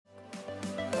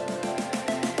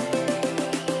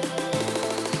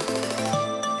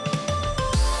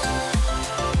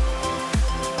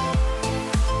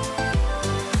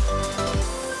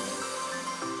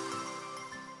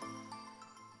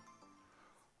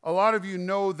A lot of you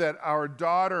know that our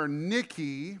daughter,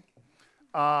 Nikki,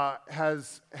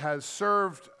 has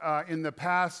served in the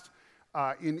past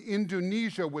in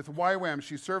Indonesia with YWAM.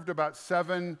 She served about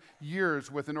 7 years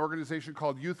with an organization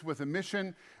called Youth with a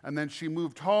Mission, and then she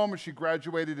moved home. She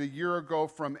graduated a year ago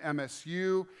from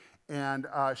MSU, and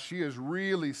she is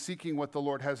really seeking what the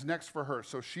Lord has next for her.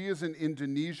 So she is in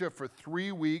Indonesia for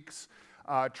 3 weeks,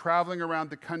 traveling around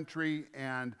the country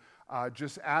and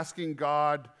just asking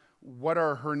God, what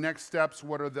are her next steps?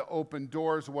 What are the open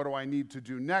doors? What do I need to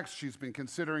do next? She's been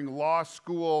considering law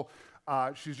school.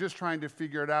 She's just trying to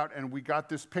figure it out, and we got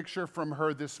this picture from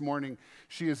her this morning.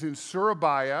 She is in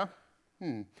Surabaya.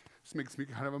 This makes me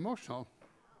kind of emotional.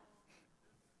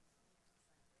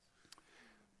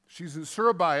 She's in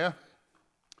Surabaya,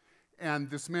 and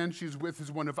this man she's with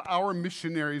is one of our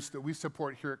missionaries that we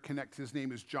support here at Connect. His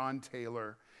name is John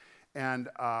Taylor. And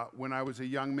when I was a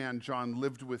young man, John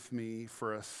lived with me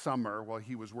for a summer while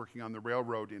he was working on the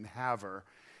railroad in Havre.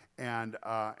 And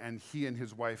he and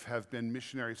his wife have been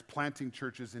missionaries planting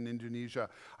churches in Indonesia.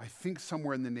 I think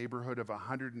somewhere in the neighborhood of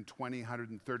 120,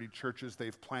 130 churches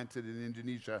they've planted in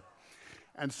Indonesia.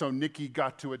 And so Nikki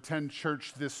got to attend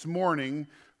church this morning,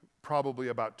 probably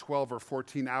about 12 or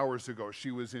 14 hours ago.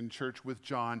 She was in church with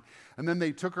John. And then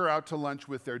they took her out to lunch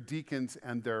with their deacons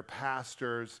and their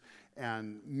pastors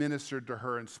and ministered to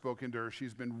her and spoken to her.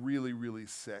 She's been really, really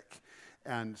sick.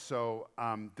 And so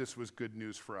this was good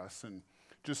news for us, and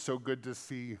just so good to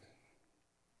see.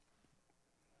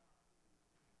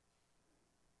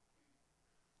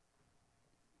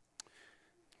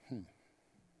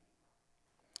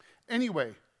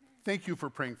 Anyway, thank you for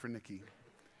praying for Nikki.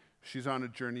 She's on a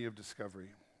journey of discovery.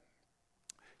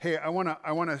 Hey, I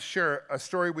want to share a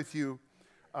story with you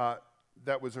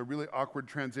that was a really awkward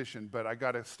transition, but I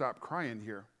got to stop crying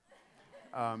here.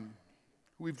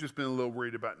 We've just been a little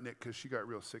worried about Nick because she got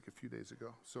real sick a few days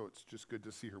ago, so it's just good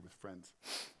to see her with friends.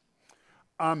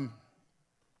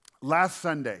 Last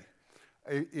Sunday,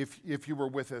 if you were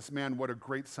with us, man, what a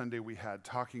great Sunday we had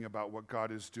talking about what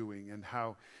God is doing and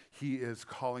how He is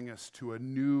calling us to a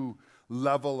new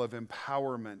level of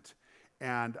empowerment.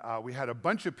 And we had a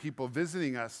bunch of people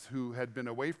visiting us who had been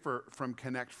away from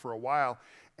Connect for a while,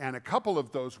 and a couple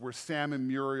of those were Sam and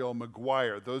Muriel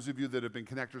McGuire. Those of you that have been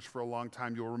connectors for a long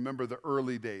time, you'll remember the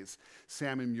early days.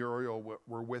 Sam and Muriel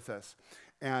were with us.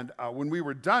 And when we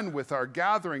were done with our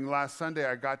gathering last Sunday,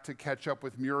 I got to catch up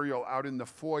with Muriel out in the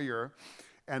foyer,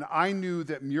 and I knew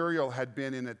that Muriel had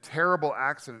been in a terrible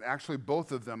accident. Actually,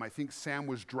 both of them. I think Sam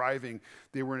was driving.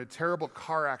 They were in a terrible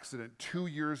car accident 2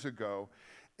 years ago.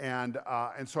 And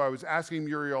so I was asking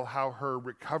Muriel how her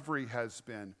recovery has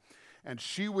been. And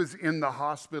she was in the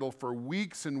hospital for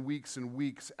weeks and weeks and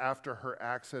weeks after her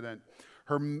accident.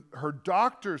 Her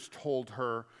doctors told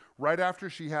her right after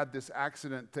she had this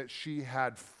accident that she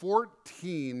had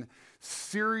 14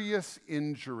 serious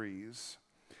injuries,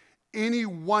 any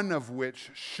one of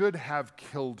which should have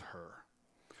killed her.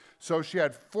 So she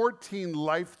had 14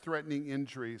 life-threatening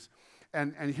injuries.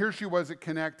 And here she was at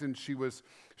Connect, and she was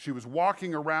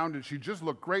walking around, and she just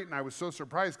looked great, and I was so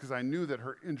surprised because I knew that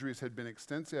her injuries had been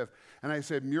extensive. And I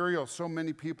said, Muriel, so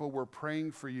many people were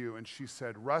praying for you. And she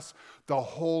said, Russ, the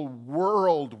whole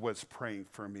world was praying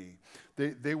for me.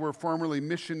 They were formerly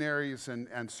missionaries,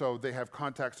 and so they have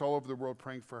contacts all over the world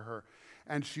praying for her.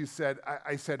 And she said,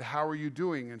 I said, how are you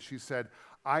doing? And she said,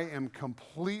 I am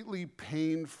completely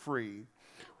pain-free,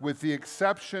 with the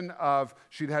exception of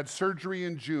she'd had surgery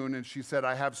in June, and she said,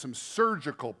 I have some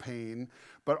surgical pain,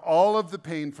 but all of the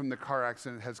pain from the car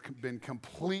accident has been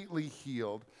completely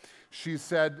healed. She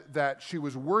said that she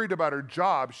was worried about her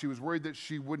job. She was worried that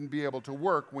she wouldn't be able to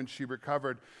work when she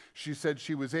recovered. She said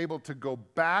she was able to go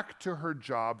back to her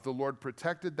job. The Lord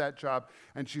protected that job,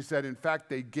 and she said, in fact,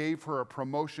 they gave her a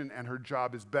promotion, and her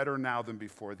job is better now than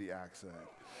before the accident.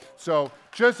 So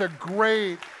just a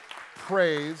great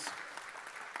praise.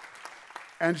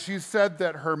 And she said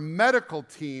that her medical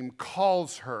team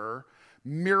calls her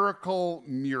Miracle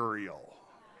Muriel.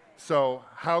 So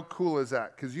how cool is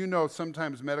that? Because you know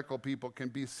sometimes medical people can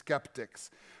be skeptics,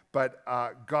 but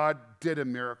God did a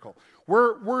miracle.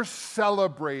 We're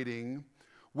celebrating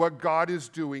what God is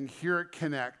doing here at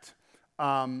Connect,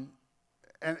 and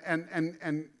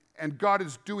God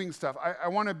is doing stuff. I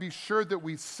want to be sure that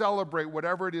we celebrate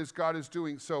whatever it is God is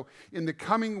doing. So in the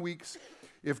coming weeks,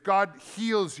 if God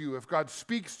heals you, if God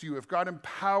speaks to you, if God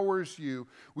empowers you,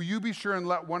 will you be sure and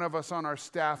let one of us on our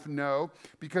staff know?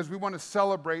 Because we want to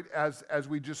celebrate as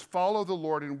we just follow the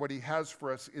Lord in what He has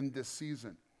for us in this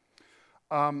season.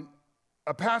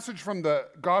 A passage from the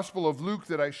Gospel of Luke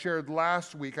that I shared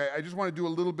last week, I just want to do a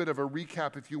little bit of a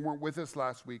recap if you weren't with us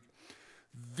last week.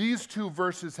 These two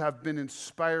verses have been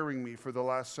inspiring me for the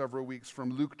last several weeks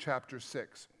from Luke chapter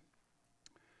 6.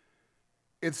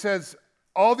 It says,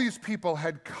 all these people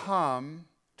had come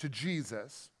to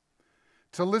Jesus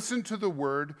to listen to the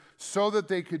word so that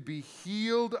they could be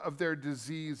healed of their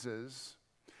diseases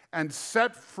and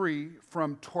set free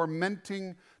from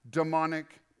tormenting demonic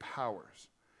powers.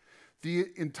 The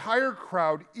entire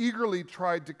crowd eagerly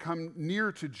tried to come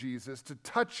near to Jesus, to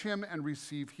touch him and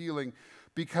receive healing,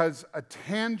 because a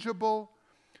tangible,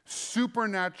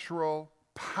 supernatural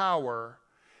power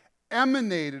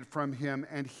emanated from him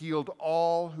and healed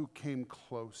all who came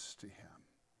close to him.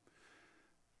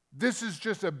 This is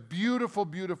just a beautiful,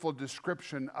 beautiful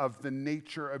description of the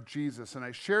nature of Jesus. And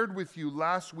I shared with you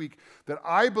last week that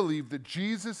I believe that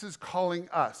Jesus is calling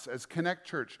us as Connect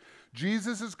Church,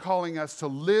 Jesus is calling us to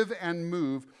live and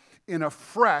move in a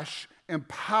fresh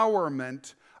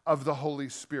empowerment of the Holy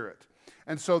Spirit.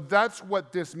 And so that's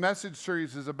what this message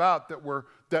series is about, that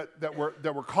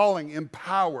we're calling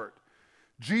Empowered.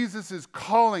 Jesus is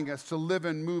calling us to live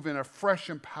and move in a fresh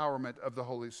empowerment of the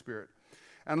Holy Spirit.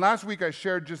 And last week I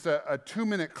shared just a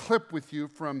 2-minute clip with you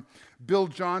from Bill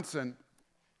Johnson.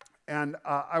 And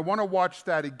I want to watch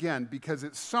that again because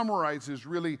it summarizes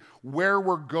really where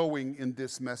we're going in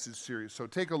this message series. So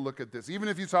take a look at this. Even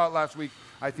if you saw it last week,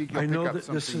 I think you'll pick up something more. I know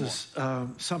that this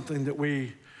is something that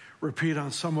we repeat on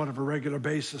somewhat of a regular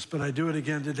basis, but I do it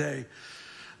again today,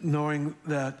 knowing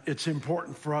that it's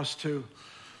important for us to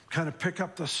kind of pick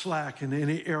up the slack in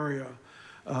any area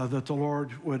that the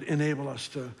Lord would enable us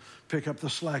to pick up the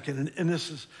slack in. And this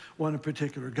is one in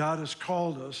particular. God has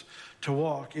called us to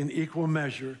walk in equal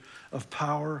measure of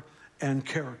power and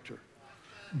character.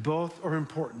 Both are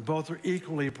important. Both are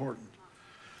equally important.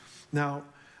 Now,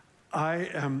 I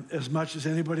am, as much as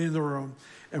anybody in the room,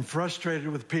 am frustrated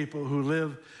with people who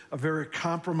live a very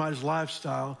compromised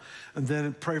lifestyle and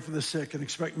then pray for the sick and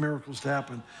expect miracles to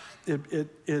happen. It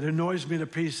annoys me to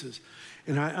pieces.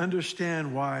 And I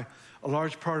understand why a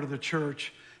large part of the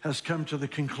church has come to the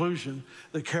conclusion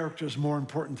that character is more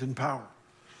important than power.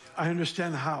 I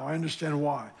understand how, I understand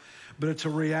why, but it's a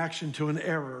reaction to an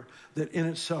error that in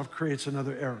itself creates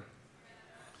another error.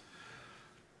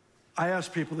 I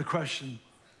ask people the question,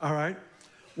 all right,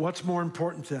 what's more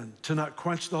important then, to not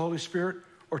quench the Holy Spirit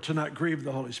or to not grieve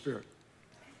the Holy Spirit?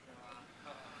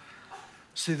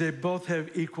 See, they both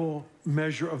have equal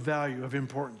measure of value, of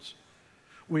importance.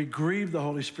 We grieve the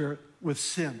Holy Spirit with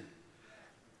sin,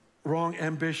 wrong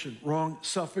ambition, wrong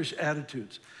selfish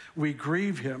attitudes. We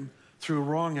grieve him through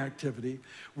wrong activity.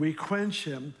 We quench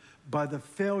him by the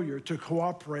failure to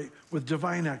cooperate with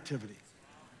divine activity.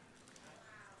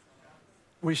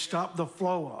 We stop the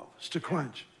flow of, is to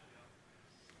quench.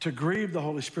 To grieve the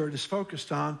Holy Spirit is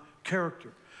focused on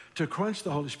character. To quench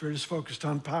the Holy Spirit is focused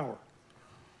on power.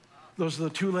 Those are the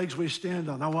two legs we stand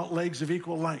on. I want legs of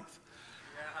equal length.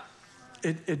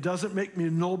 It doesn't make me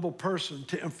a noble person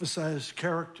to emphasize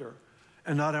character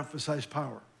and not emphasize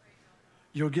power.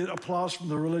 You'll get applause from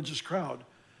the religious crowd,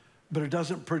 but it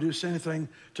doesn't produce anything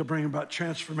to bring about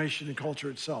transformation in culture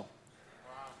itself.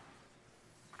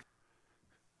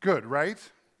 Good, right?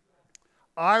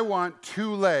 I want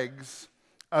two legs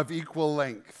of equal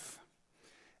length.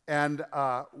 And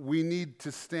we need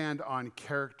to stand on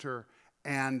character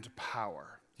and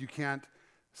power. You can't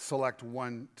select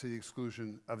one to the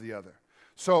exclusion of the other.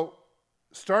 So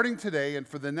starting today and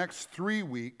for the next 3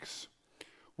 weeks,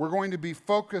 we're going to be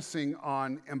focusing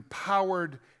on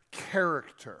empowered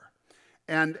character.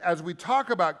 And as we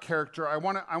talk about character, I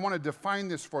want to define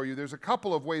this for you. There's a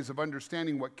couple of ways of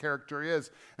understanding what character is,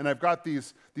 and I've got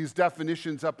these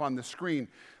definitions up on the screen.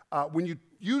 When you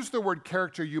use the word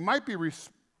character, you might be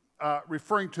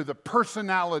referring to the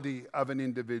personality of an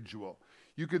individual.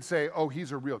 You could say, oh,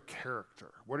 he's a real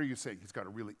character. What are you saying? He's got a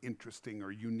really interesting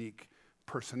or unique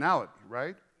personality,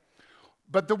 right?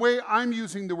 But the way I'm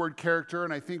using the word character,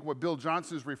 and I think what Bill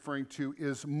Johnson is referring to,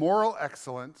 is moral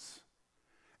excellence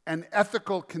and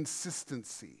ethical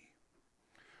consistency.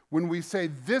 When we say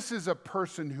this is a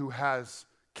person who has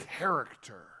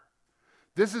character,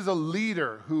 this is a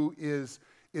leader who is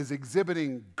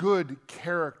exhibiting good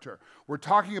character. We're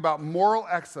talking about moral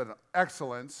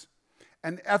excellence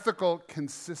and ethical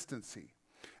consistency.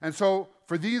 And so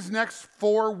for these next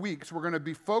 4 weeks, we're going to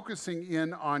be focusing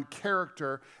in on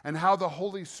character and how the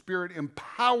Holy Spirit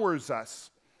empowers us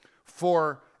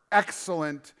for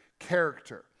excellent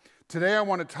character. Today I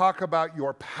want to talk about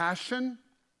your passion.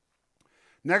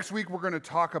 Next week we're going to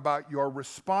talk about your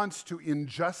response to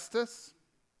injustice.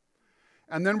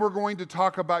 And then we're going to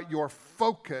talk about your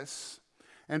focus.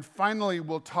 And finally,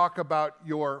 we'll talk about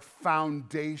your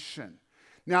foundation.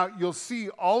 Now, you'll see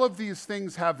all of these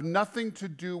things have nothing to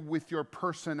do with your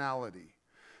personality.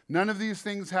 None of these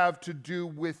things have to do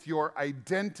with your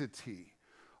identity.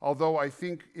 Although I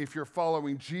think if you're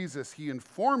following Jesus, he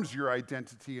informs your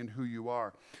identity and who you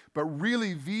are. But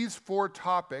really, these 4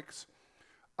 topics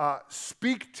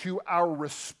speak to our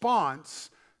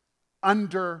response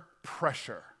under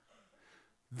pressure.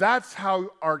 That's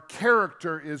how our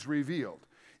character is revealed.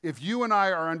 If you and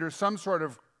I are under some sort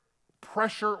of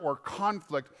pressure or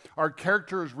conflict, our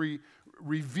character is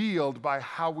revealed by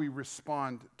how we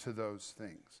respond to those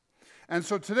things. And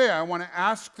so today I want to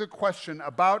ask the question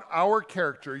about our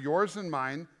character, yours and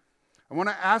mine. I want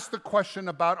to ask the question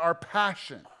about our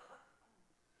passion.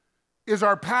 Is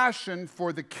our passion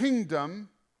for the kingdom,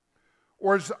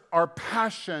 or is our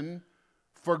passion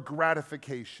for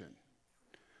gratification?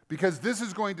 Because this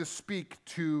is going to speak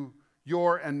to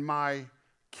your and my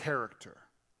character.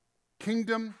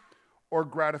 Kingdom or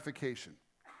gratification.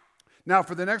 Now,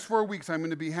 for the next 4 weeks, I'm going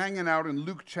to be hanging out in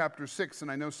Luke chapter 6, and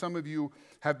I know some of you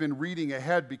have been reading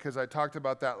ahead because I talked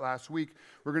about that last week.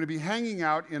 We're going to be hanging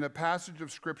out in a passage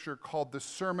of Scripture called the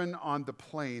Sermon on the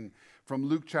Plain from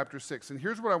Luke chapter 6. And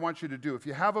here's what I want you to do. If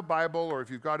you have a Bible or if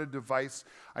you've got a device,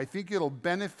 I think it'll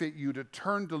benefit you to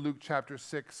turn to Luke chapter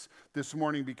 6 this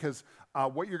morning, because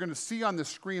what you're going to see on the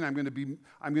screen, I'm going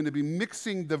to be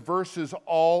mixing the verses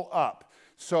all up.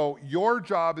 So your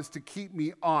job is to keep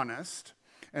me honest.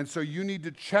 And so you need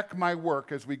to check my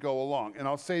work as we go along. And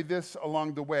I'll say this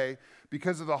along the way.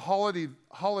 Because of the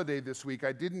holiday this week,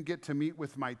 I didn't get to meet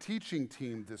with my teaching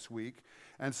team this week.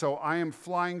 And so I am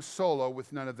flying solo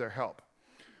with none of their help,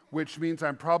 which means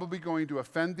I'm probably going to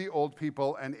offend the old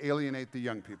people and alienate the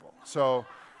young people. So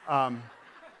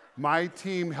my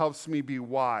team helps me be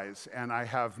wise, and I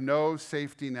have no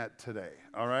safety net today,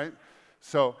 all right?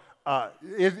 So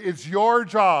it's your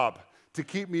job to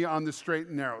keep me on the straight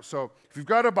and narrow. So if you've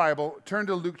got a Bible, turn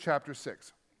to Luke chapter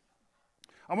 6.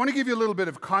 I want to give you a little bit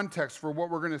of context for what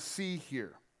we're going to see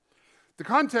here. The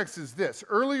context is this.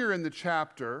 Earlier in the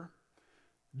chapter,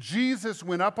 Jesus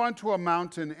went up onto a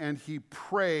mountain and he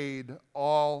prayed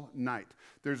all night.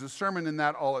 There's a sermon in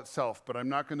that all itself, but I'm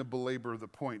not going to belabor the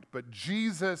point. But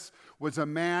Jesus was a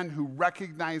man who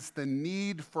recognized the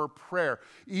need for prayer.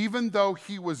 Even though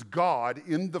he was God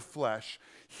in the flesh,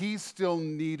 he still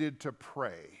needed to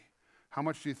pray. How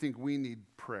much do you think we need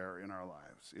prayer in our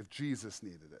lives if Jesus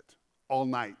needed it? All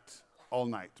night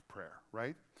prayer,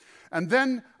 right? And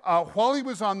then while he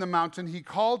was on the mountain, he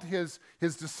called his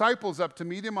disciples up to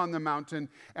meet him on the mountain.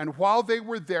 And while they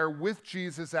were there with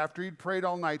Jesus after he'd prayed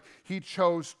all night, he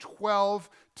chose 12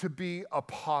 to be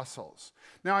apostles.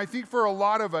 Now, I think for a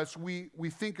lot of us, we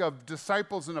think of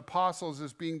disciples and apostles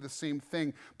as being the same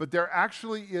thing, but there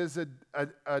actually is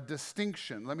a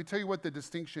distinction. Let me tell you what the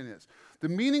distinction is. The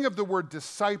meaning of the word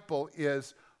disciple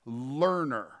is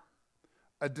learner.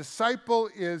 A disciple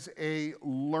is a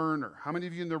learner. How many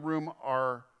of you in the room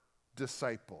are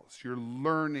disciples? You're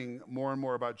learning more and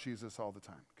more about Jesus all the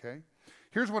time, okay?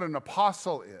 Here's what an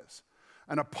apostle is.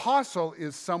 An apostle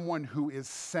is someone who is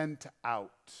sent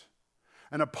out.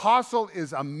 An apostle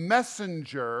is a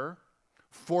messenger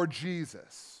for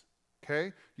Jesus,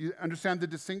 okay? You understand the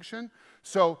distinction?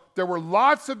 So there were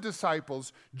lots of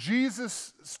disciples.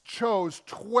 Jesus chose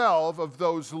 12 of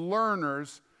those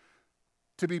learners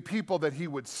to be people that he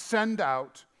would send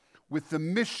out with the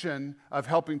mission of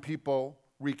helping people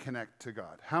reconnect to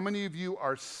God. How many of you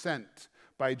are sent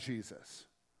by Jesus?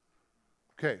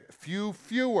 Okay, a few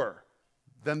fewer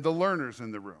than the learners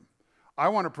in the room. I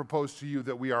want to propose to you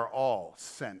that we are all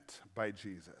sent by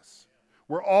Jesus.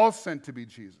 We're all sent to be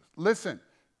Jesus. Listen,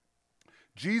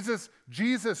 Jesus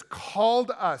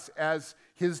called us as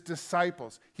his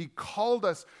disciples. He called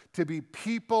us to be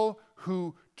people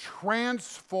who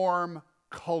transform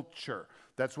culture.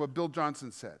 That's what Bill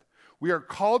Johnson said. We are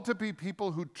called to be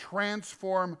people who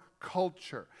transform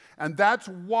culture. And that's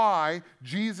why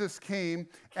Jesus came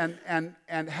and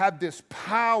had this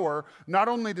power not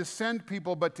only to send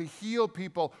people, but to heal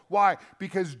people. Why?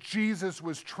 Because Jesus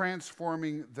was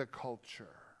transforming the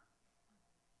culture.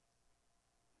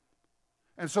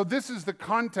 And so this is the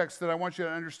context that I want you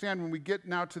to understand when we get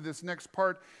now to this next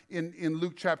part in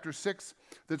Luke chapter 6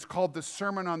 that's called the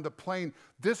Sermon on the Plain.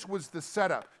 This was the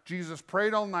setup. Jesus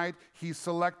prayed all night. He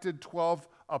selected 12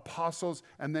 apostles,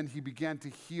 and then he began to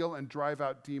heal and drive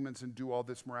out demons and do all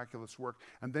this miraculous work.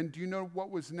 And then do you know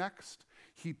what was next?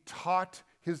 He taught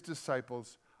his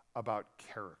disciples about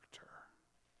character.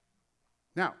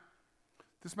 Now,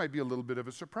 this might be a little bit of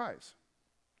a surprise.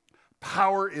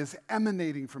 Power is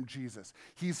emanating from Jesus.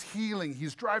 He's healing.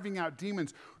 He's driving out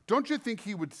demons. Don't you think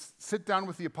he would sit down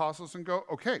with the apostles and go,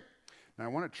 okay, and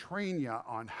I want to train you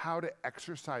on how to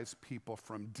exorcise people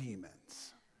from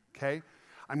demons, okay?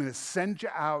 I'm going to send you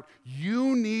out.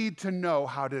 You need to know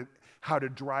how to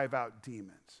drive out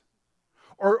demons.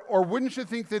 Or wouldn't you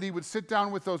think that he would sit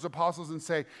down with those apostles and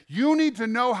say, you need to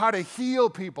know how to heal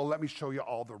people. Let me show you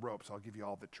all the ropes. I'll give you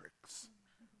all the tricks.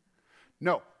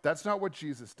 No, that's not what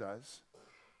Jesus does.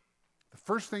 The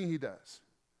first thing he does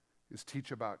is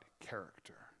teach about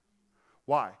character.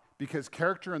 Why? Because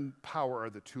character and power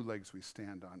are the two legs we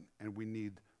stand on, and we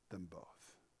need them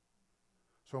both.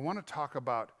 So I want to talk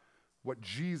about what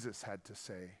Jesus had to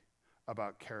say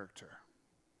about character.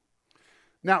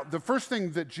 Now, the first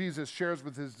thing that Jesus shares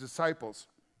with his disciples,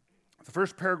 the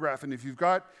first paragraph, and if you've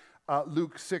got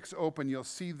Luke 6 open, you'll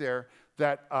see there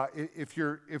that if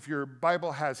your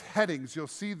Bible has headings, you'll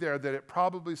see there that it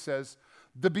probably says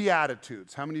the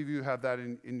Beatitudes. How many of you have that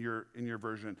in your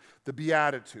version? The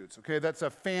Beatitudes, okay? That's a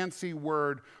fancy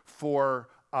word for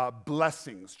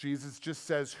blessings. Jesus just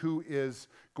says who is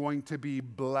going to be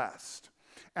blessed.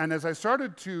 And as I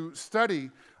started to study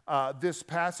this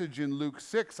passage in Luke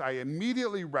 6, I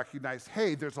immediately recognized,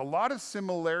 hey, there's a lot of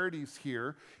similarities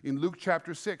here in Luke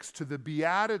chapter 6 to the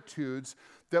Beatitudes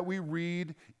that we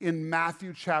read in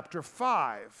Matthew chapter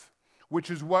 5, which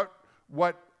is what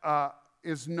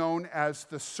is known as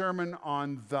the Sermon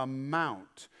on the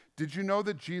Mount. Did you know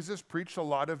that Jesus preached a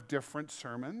lot of different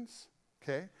sermons?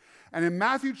 Okay. And in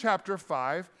Matthew chapter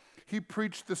 5, he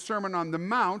preached the Sermon on the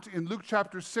Mount. In Luke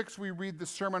chapter 6, we read the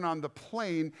Sermon on the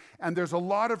Plain, and there's a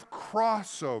lot of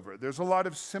crossover. There's a lot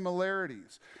of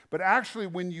similarities. But actually,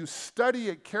 when you study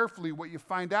it carefully, what you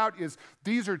find out is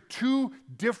these are two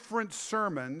different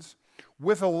sermons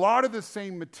with a lot of the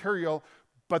same material,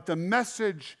 but the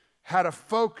message had a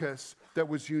focus that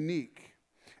was unique.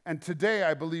 And today,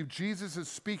 I believe Jesus is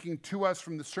speaking to us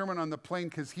from the Sermon on the Plain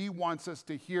because he wants us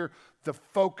to hear the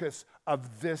focus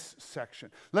of this section.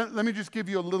 Let me just give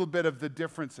you a little bit of the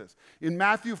differences. In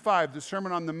Matthew 5, the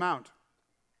Sermon on the Mount,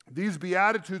 these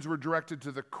Beatitudes were directed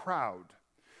to the crowd.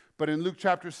 But in Luke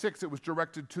chapter 6, it was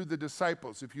directed to the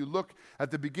disciples. If you look at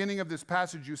the beginning of this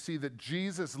passage, you see that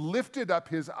Jesus lifted up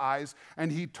his eyes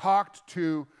and he talked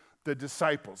to the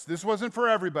disciples. This wasn't for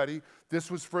everybody. This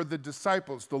was for the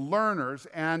disciples, the learners,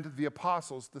 and the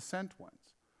apostles, the sent ones.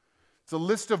 It's a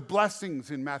list of blessings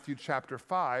in Matthew chapter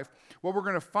 5. What we're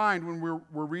going to find when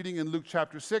we're reading in Luke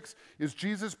chapter 6 is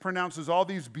Jesus pronounces all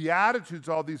these beatitudes,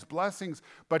 all these blessings,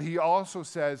 but he also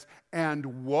says,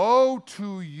 and woe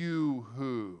to you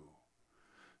who.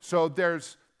 So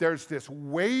there's this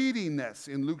weightiness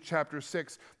in Luke chapter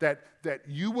 6 that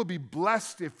you will be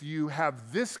blessed if you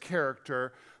have this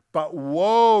character, but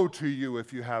woe to you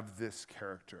if you have this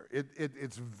character.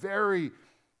 It's very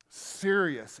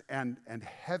serious and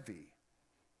heavy.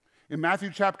 In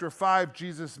Matthew chapter 5,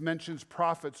 Jesus mentions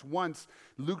prophets once.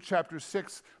 Luke chapter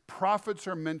 6, prophets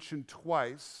are mentioned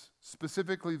twice,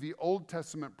 specifically the Old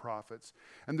Testament prophets.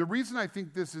 And the reason I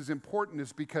think this is important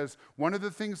is because one of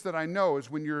the things that I know is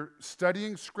when you're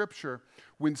studying Scripture,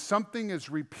 when something is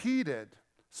repeated,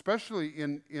 especially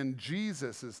in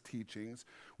Jesus' teachings,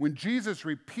 when Jesus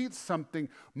repeats something,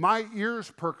 my ears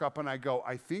perk up and I go,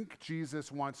 I think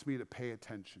Jesus wants me to pay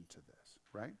attention to this,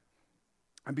 right?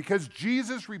 And because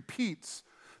Jesus repeats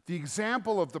the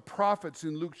example of the prophets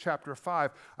in Luke chapter 5,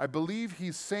 I believe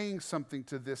he's saying something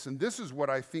to this, and this is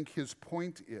what I think his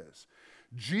point is.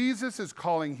 Jesus is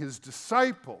calling his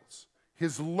disciples,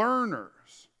 his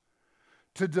learners,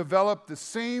 to develop the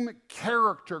same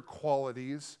character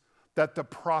qualities that the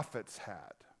prophets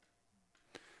had.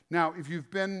 Now, if you've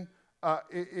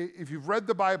read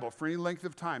the Bible for any length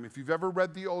of time, if you've ever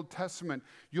read the Old Testament,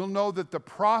 you'll know that the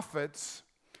prophets,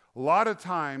 a lot of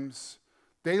times,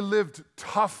 they lived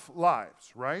tough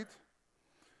lives, right?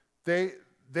 They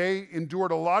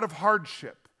endured a lot of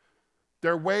hardship.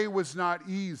 Their way was not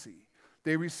easy.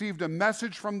 They received a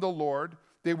message from the Lord.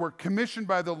 They were commissioned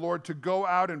by the Lord to go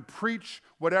out and preach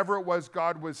whatever it was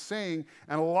God was saying,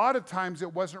 and a lot of times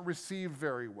it wasn't received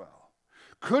very well.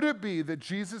 Could it be that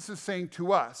Jesus is saying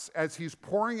to us, as he's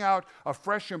pouring out a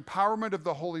fresh empowerment of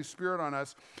the Holy Spirit on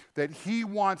us, that he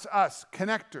wants us,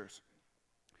 connectors,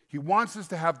 he wants us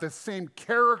to have the same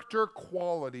character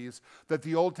qualities that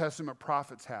the Old Testament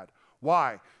prophets had.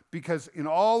 Why? Because in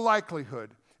all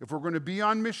likelihood, if we're going to be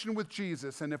on mission with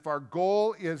Jesus, and if our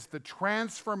goal is the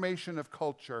transformation of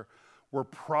culture, we're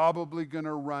probably going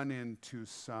to run into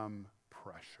some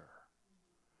pressure.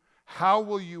 How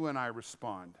will you and I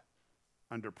respond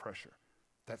under pressure?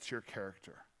 That's your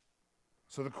character.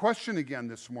 So the question again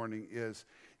this morning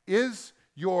is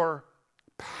your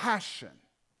passion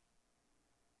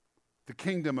the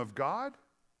kingdom of God,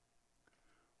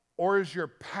 or is your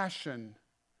passion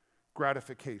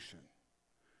gratification?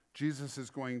 Jesus is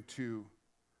going to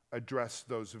address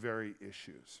those very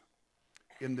issues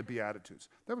in the Beatitudes.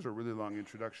 That was a really long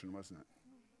introduction, wasn't it?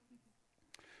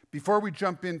 Before we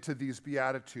jump into these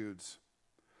Beatitudes,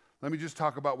 let me just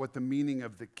talk about what the meaning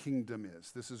of the kingdom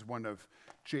is. This is one of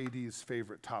JD's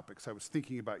favorite topics. I was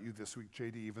thinking about you this week,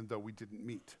 JD, even though we didn't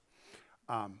meet.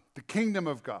 The kingdom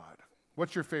of God.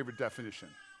 What's your favorite definition?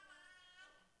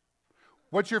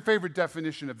 What's your favorite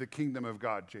definition of the kingdom of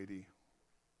God, JD?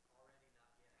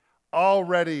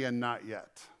 Already and not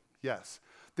yet. Yes.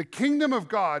 The kingdom of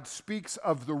God speaks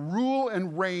of the rule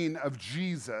and reign of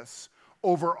Jesus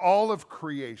over all of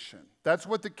creation. That's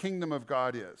what the kingdom of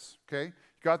God is, okay?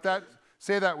 You got that?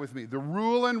 Say that with me. The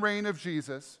rule and reign of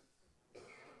Jesus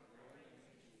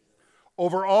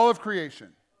over all of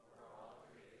creation.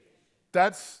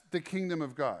 That's the kingdom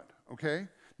of God, okay?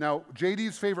 Now,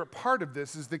 JD's favorite part of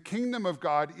this is the kingdom of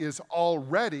God is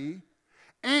already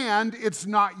and it's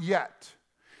not yet.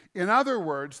 In other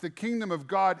words, the kingdom of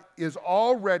God is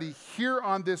already here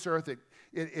on this earth.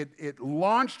 It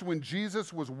launched when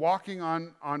Jesus was walking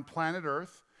on planet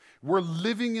Earth. We're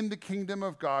living in the kingdom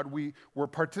of God. We're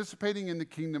participating in the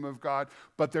kingdom of God,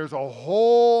 but there's a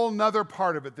whole nother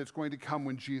part of it that's going to come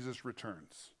when Jesus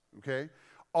returns, okay?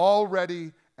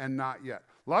 Already and not yet.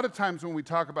 A lot of times when we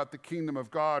talk about the kingdom of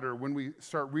God or when we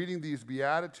start reading these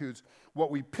Beatitudes,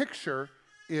 what we picture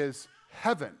is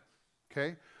heaven,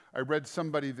 okay? I read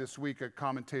somebody this week, a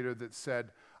commentator that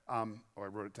said, I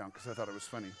wrote it down because I thought it was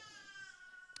funny.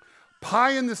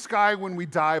 Pie in the sky when we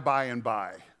die by and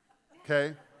by,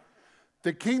 okay?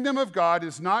 The kingdom of God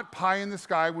is not pie in the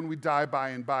sky when we die by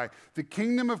and by. The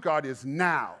kingdom of God is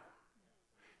now,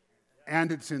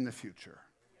 and it's in the future,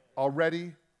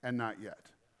 already and not yet.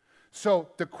 So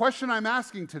the question I'm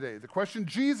asking today, the question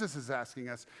Jesus is asking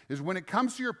us, is when it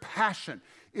comes to your passion,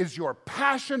 is your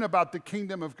passion about the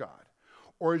kingdom of God,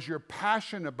 or is your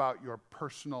passion about your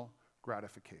personal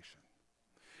gratification?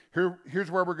 Here's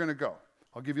where we're going to go.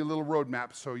 I'll give you a little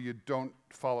roadmap so you don't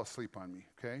fall asleep on me,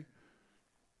 okay?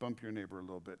 Bump your neighbor a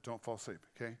little bit. Don't fall asleep,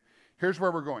 okay? Here's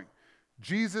where we're going.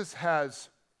 Jesus has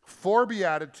 4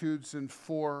 Beatitudes and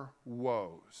 4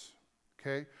 woes,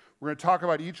 okay? We're going to talk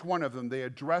about each one of them. They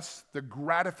address the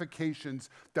gratifications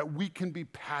that we can be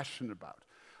passionate about.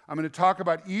 I'm going to talk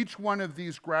about each one of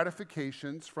these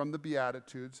gratifications from the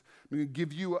Beatitudes. I'm going to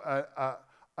give you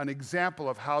an example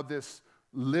of how this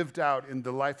lived out in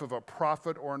the life of a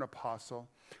prophet or an apostle.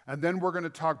 And then we're going to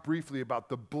talk briefly about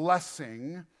the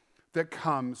blessing that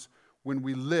comes when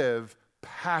we live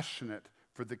passionate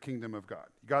for the kingdom of God.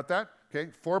 You got that?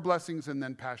 Okay, 4 blessings and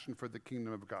then passion for the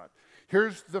kingdom of God.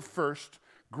 Here's the first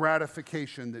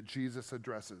gratification that Jesus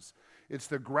addresses. It's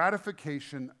the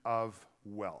gratification of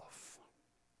wealth.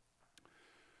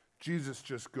 Jesus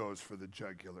just goes for the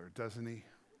jugular, doesn't he?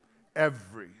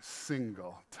 Every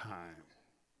single time.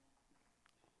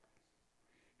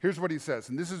 Here's what he says,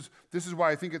 and this is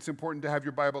why I think it's important to have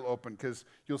your Bible open, because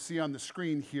you'll see on the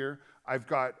screen here, I've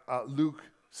got Luke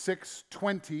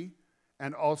 6:20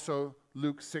 and also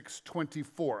Luke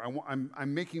 6:24.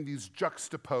 I'm making these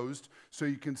juxtaposed so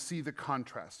you can see the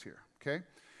contrast here, okay?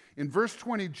 In verse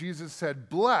 20, Jesus said,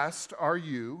 "Blessed are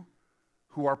you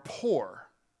who are poor,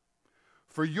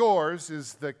 for yours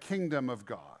is the kingdom of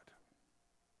God.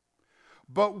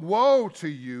 But woe to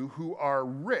you who are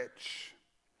rich,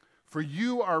 for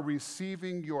you are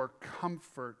receiving your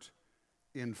comfort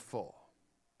in full."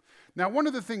 Now, one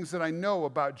of the things that I know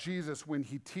about Jesus when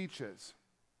he teaches,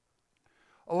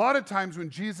 a lot of times when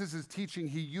Jesus is teaching,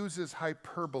 he uses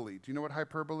hyperbole. Do you know what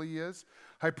hyperbole is?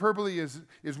 Hyperbole is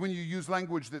when you use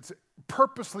language that's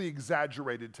purposely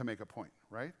exaggerated to make a point,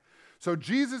 right? So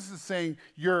Jesus is saying,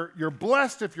 you're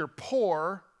blessed if you're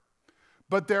poor,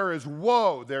 but there is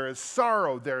woe, there is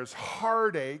sorrow, there is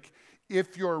heartache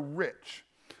if you're rich.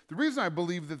 The reason I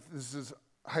believe that this is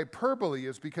hyperbole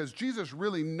is because Jesus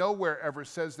really nowhere ever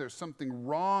says there's something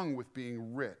wrong with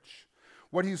being rich.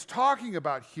 What he's talking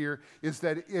about here is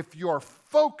that if your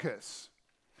focus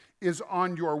is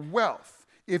on your wealth,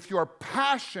 if your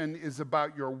passion is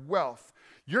about your wealth,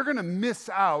 you're going to miss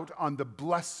out on the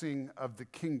blessing of the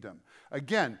kingdom.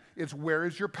 Again, it's where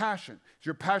is your passion? Is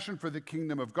your passion for the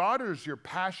kingdom of God, or is your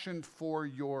passion for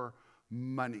your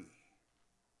money?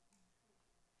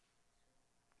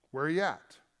 Where are you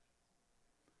at?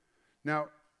 Now,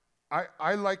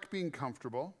 I like being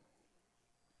comfortable.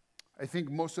 I think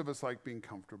most of us like being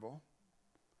comfortable.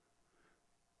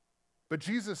 But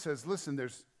Jesus says, listen,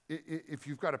 if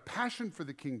you've got a passion for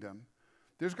the kingdom,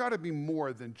 there's got to be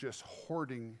more than just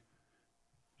hoarding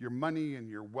your money and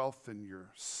your wealth and your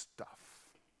stuff.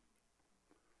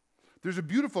 There's a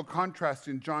beautiful contrast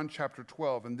in John chapter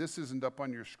 12, and this isn't up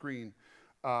on your screen,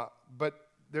 but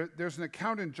there's an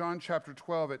account in John chapter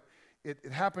 12. It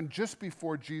happened just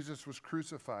before Jesus was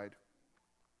crucified.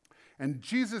 And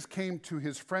Jesus came to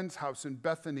his friend's house in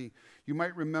Bethany. You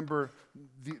might remember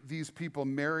these people,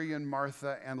 Mary and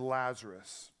Martha and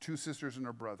Lazarus, two sisters and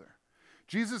a brother.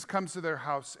 Jesus comes to their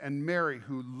house, and Mary,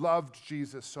 who loved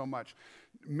Jesus so much,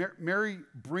 Mary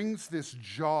brings this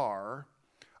jar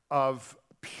of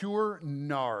pure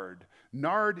nard.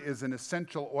 Nard is an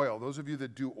essential oil. Those of you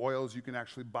that do oils, you can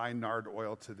actually buy nard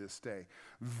oil to this day.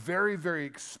 Very, very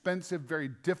expensive, very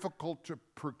difficult to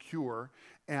procure.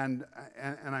 And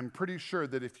I'm pretty sure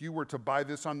that if you were to buy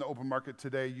this on the open market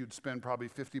today, you'd spend probably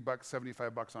 $50,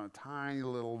 $75 on a tiny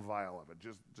little vial of it,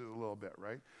 just a little bit,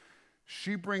 right?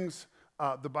 She brings,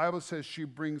 the Bible says she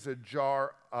brings a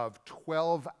jar of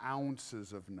 12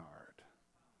 ounces of nard.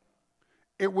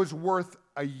 It was worth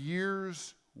a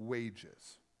year's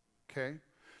wages, okay?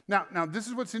 Now this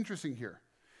is what's interesting here.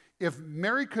 If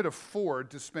Mary could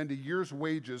afford to spend a year's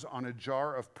wages on a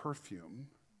jar of perfume,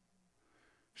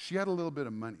 she had a little bit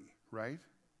of money, right?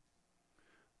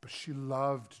 But she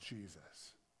loved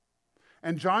Jesus.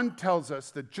 And John tells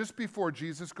us that just before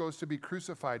Jesus goes to be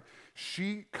crucified,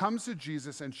 she comes to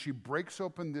Jesus and she breaks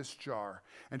open this jar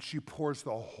and she pours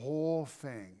the whole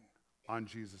thing on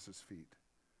Jesus' feet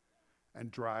and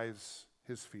dries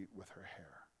his feet with her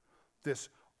hair. This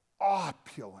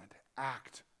opulent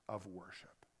act of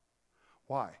worship.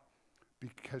 Why?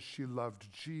 Because she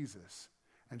loved Jesus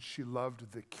and she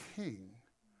loved the King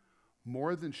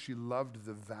more than she loved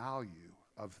the value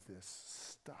of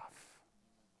this stuff.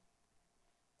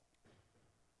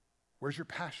 Where's your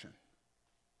passion?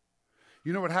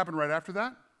 You know what happened right after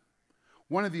that?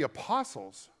 One of the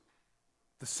apostles,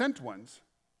 the sent ones,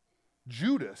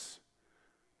 Judas,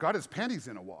 got his panties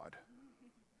in a wad.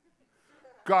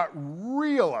 Got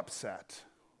real upset.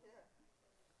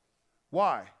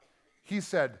 Why? He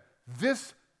said,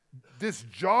 this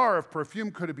jar of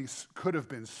perfume could have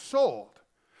been sold.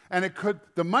 And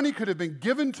the money could have been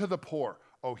given to the poor.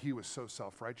 Oh, he was so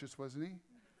self-righteous, wasn't he?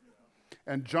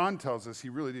 And John tells us he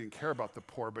really didn't care about the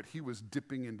poor, but he was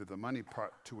dipping into the money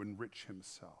pot to enrich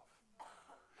himself.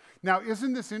 Now,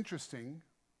 isn't this interesting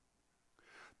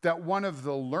that one of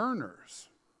the learners,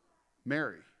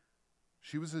 Mary,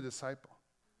 she was a disciple.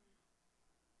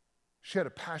 She had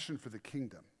a passion for the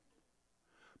kingdom.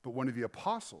 But one of the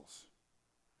apostles,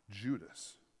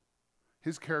 Judas,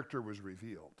 his character was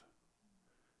revealed.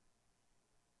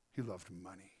 He loved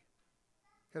money.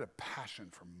 He had a passion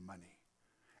for money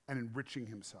and enriching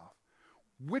himself.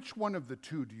 Which one of the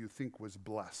two do you think was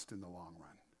blessed in the long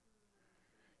run?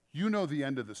 You know the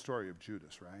end of the story of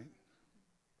Judas, right?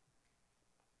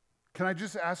 Can I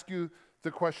just ask you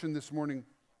the question this morning?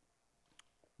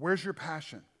 Where's your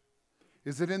passion?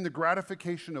 Is it in the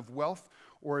gratification of wealth,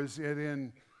 or is it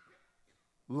in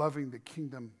loving the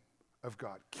kingdom of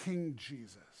God, King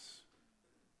Jesus,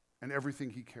 and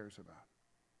everything he cares about?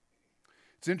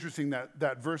 It's interesting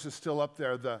that verse is still up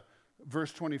there. The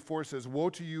verse 24 says,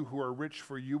 "Woe to you who are rich,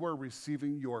 for you are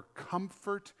receiving your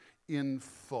comfort in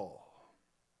full."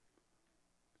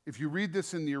 If you read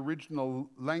this in the original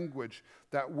language,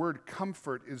 that word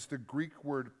comfort is the Greek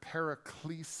word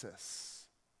paraklesis.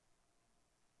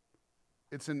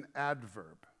 It's an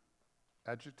adverb.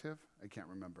 Adjective? I can't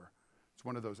remember. It's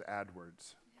one of those ad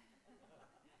words.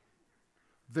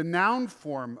 The noun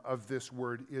form of this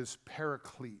word is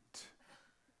paraclete.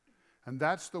 And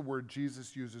that's the word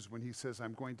Jesus uses when he says,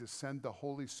 I'm going to send the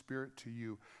Holy Spirit to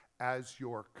you as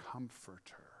your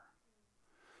comforter.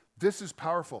 This is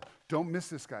powerful. Don't miss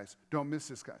this, guys. Don't miss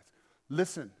this, guys.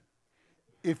 Listen,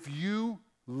 if you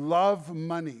love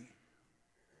money,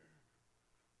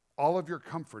 all of your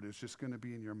comfort is just going to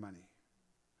be in your money.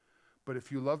 But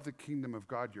if you love the kingdom of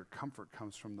God, your comfort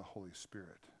comes from the Holy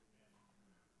Spirit.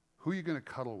 Who are you going to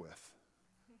cuddle with?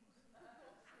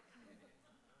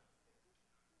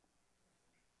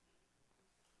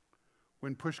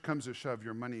 When push comes to shove,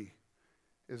 your money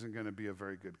isn't going to be a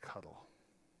very good cuddle.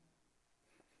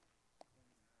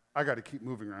 I got to keep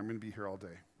moving around. I'm going to be here all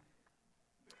day.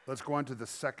 Let's go on to the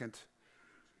second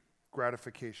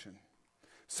gratification.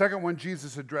 Second one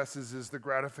Jesus addresses is the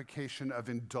gratification of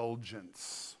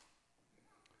indulgence.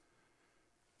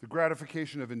 The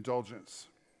gratification of indulgence.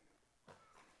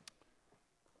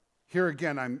 Here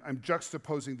again, I'm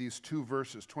juxtaposing these two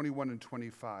verses, 21 and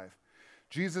 25.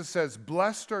 Jesus says,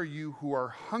 "Blessed are you who are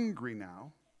hungry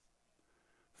now,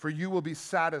 for you will be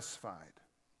satisfied.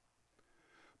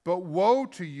 But woe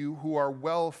to you who are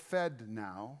well fed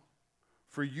now,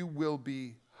 for you will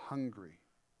be hungry."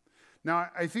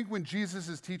 Now, I think when Jesus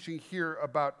is teaching here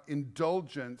about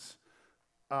indulgence,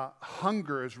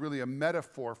 hunger is really a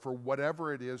metaphor for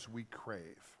whatever it is we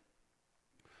crave.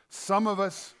 Some of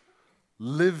us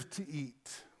live to eat,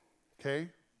 okay?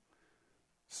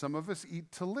 Some of us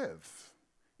eat to live.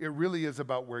 It really is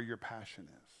about where your passion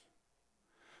is.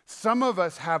 Some of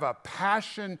us have a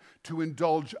passion to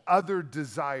indulge other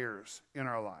desires in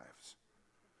our lives.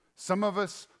 Some of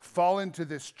us fall into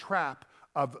this trap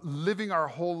of living our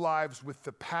whole lives with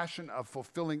the passion of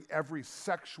fulfilling every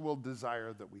sexual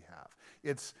desire that we have.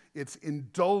 It's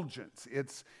indulgence.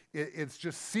 It's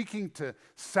just seeking to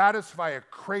satisfy a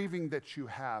craving that you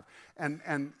have.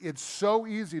 And it's so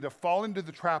easy to fall into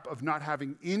the trap of not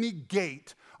having any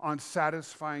gate on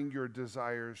satisfying your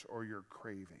desires or your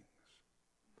cravings.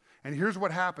 And here's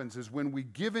what happens is when we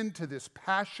give in to this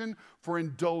passion for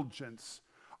indulgence,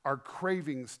 our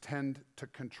cravings tend to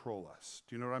control us.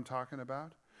 Do you know what I'm talking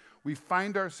about? We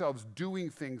find ourselves doing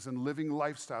things and living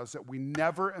lifestyles that we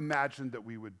never imagined that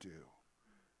we would do.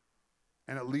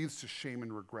 And it leads to shame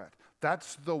and regret.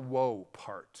 That's the woe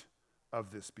part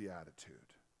of this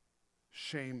beatitude.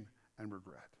 Shame and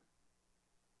regret.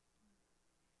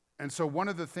 And so one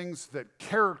of the things that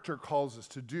character calls us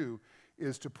to do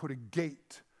is to put a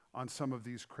gate on some of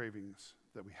these cravings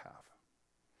that we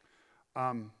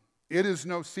have. It is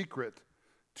no secret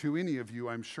to any of you,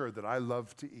 I'm sure, that I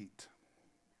love to eat.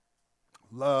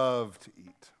 Love to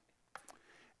eat.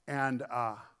 And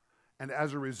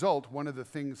as a result, one of the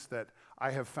things that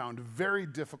I have found very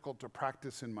difficult to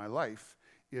practice in my life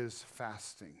is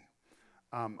fasting.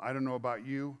 I don't know about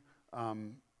you.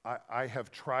 I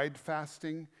have tried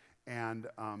fasting, and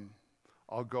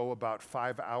I'll go about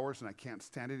 5 hours, and I can't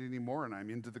stand it anymore, and I'm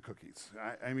into the cookies.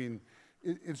 I mean,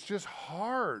 it's just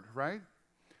hard, right?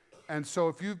 And so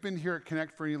if you've been here at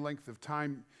Connect for any length of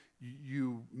time,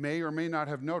 you may or may not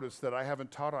have noticed that I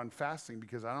haven't taught on fasting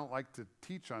because I don't like to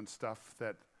teach on stuff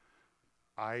that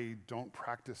I don't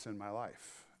practice in my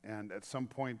life. And at some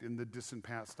point in the distant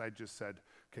past, I just said,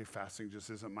 okay, fasting just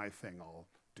isn't my thing. I'll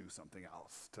do something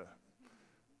else to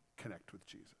connect with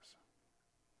Jesus.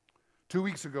 2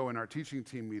 weeks ago in our teaching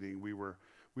team meeting, we were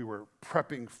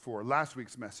prepping for last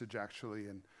week's message, actually,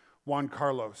 and Juan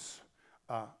Carlos,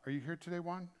 are you here today,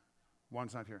 Juan?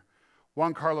 Juan's not here.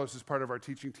 Juan Carlos is part of our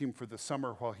teaching team for the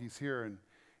summer while he's here,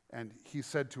 and he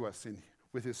said to us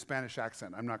with his Spanish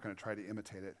accent, I'm not going to try to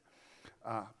imitate it,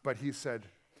 but he said,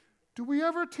 do we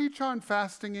ever teach on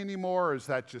fasting anymore, or is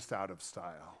that just out of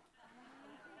style?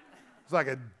 It's like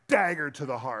a dagger to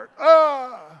the heart.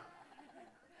 Ah!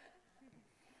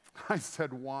 I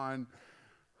said, Juan,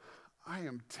 I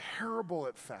am terrible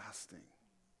at fasting.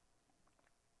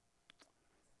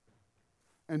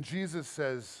 And Jesus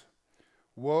says,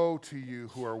 woe to you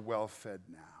who are well-fed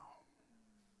now.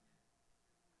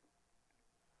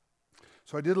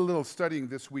 So I did a little studying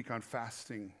this week on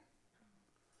fasting.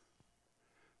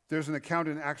 There's an account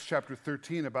in Acts chapter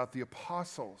 13 about the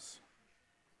apostles,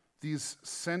 these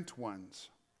sent ones.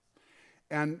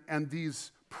 And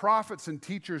these prophets and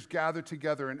teachers gather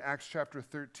together in Acts chapter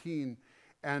 13,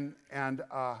 and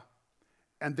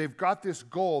they've got this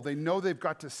goal. They know they've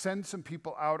got to send some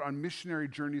people out on missionary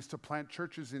journeys to plant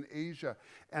churches in Asia.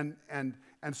 And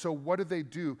so what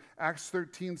do? Acts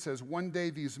 13 says, one day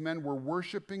these men were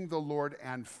worshiping the Lord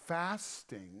and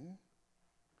fasting.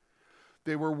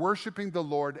 They were worshiping the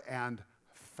Lord and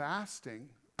fasting.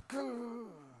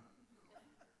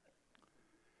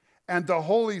 And the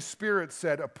Holy Spirit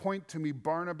said, appoint to me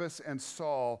Barnabas and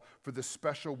Saul for the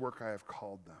special work I have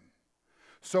called them.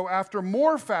 So after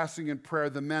more fasting and prayer,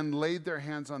 the men laid their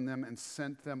hands on them and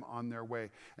sent them on their way.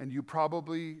 And you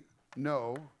probably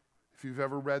know, if you've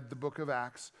ever read the book of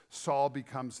Acts, Saul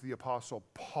becomes the apostle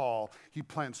Paul. He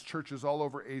plants churches all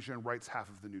over Asia and writes half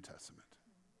of the New Testament.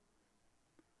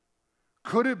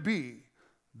 Could it be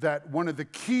that one of the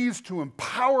keys to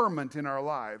empowerment in our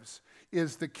lives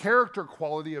is the character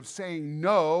quality of saying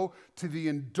no to the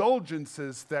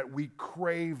indulgences that we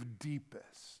crave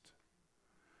deepest?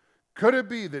 Could it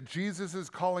be that Jesus is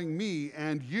calling me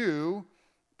and you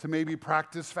to maybe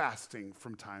practice fasting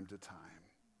from time to time?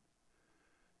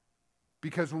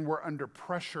 Because when we're under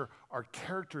pressure, our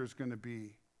character is going to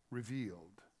be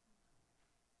revealed.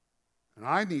 And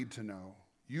I need to know,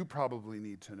 you probably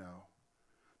need to know,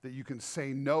 that you can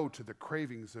say no to the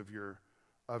cravings of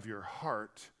your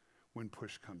heart when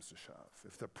push comes to shove,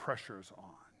 if the pressure is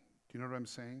on. Do you know what I'm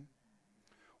saying?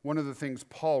 One of the things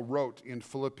Paul wrote in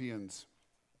Philippians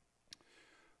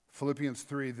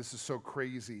 3, this is so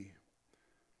crazy.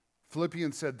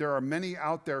 Philippians said, there are many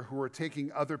out there who are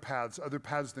taking other paths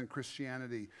than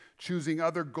Christianity, choosing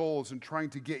other goals and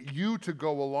trying to get you to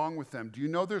go along with them. Do you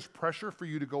know there's pressure for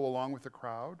you to go along with the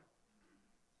crowd?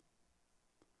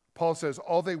 Paul says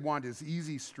all they want is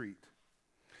easy street.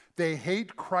 They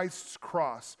hate Christ's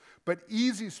cross, but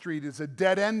Easy Street is a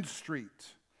dead-end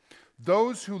street.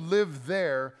 Those who live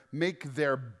there make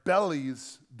their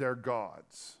bellies their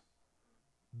gods.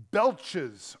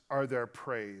 Belches are their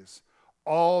praise.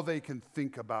 All they can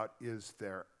think about is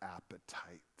their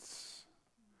appetites.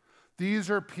 These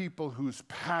are people whose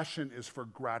passion is for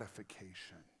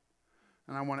gratification.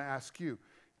 And I want to ask you,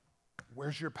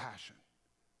 where's your passion?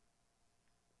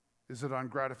 Is it on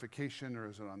gratification or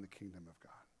is it on the kingdom of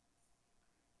God?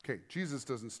 Okay, Jesus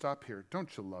doesn't stop here.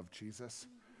 Don't you love Jesus?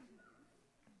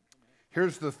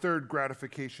 Here's the third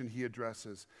gratification he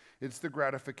addresses. It's the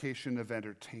gratification of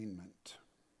entertainment.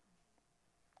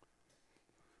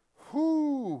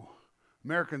 Whoo!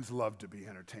 Americans love to be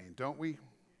entertained, don't we?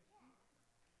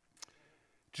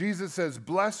 Jesus says,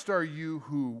 "Blessed are you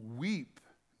who weep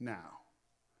now,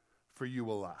 for you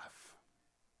will laugh.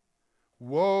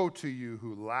 Woe to you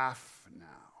who laugh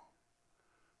now,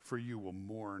 for you will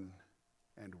mourn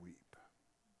and weep."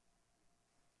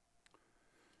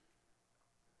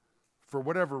 For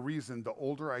whatever reason, the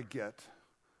older I get,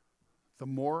 the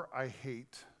more I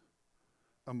hate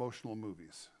emotional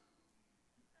movies.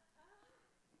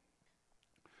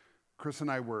 Chris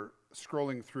and I were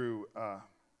scrolling through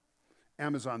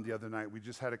Amazon the other night. We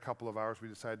just had a couple of hours. We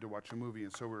decided to watch a movie,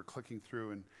 and so we were clicking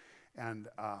through, and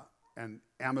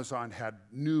Amazon had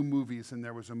new movies, and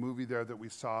there was a movie there that we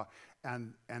saw,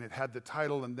 and it had the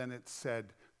title, and then it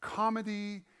said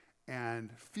comedy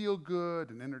and feel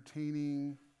good and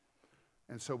entertaining.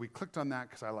 And so we clicked on that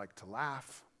because I like to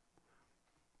laugh.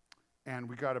 And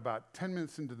we got about 10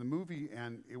 minutes into the movie,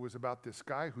 and it was about this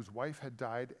guy whose wife had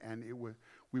died, and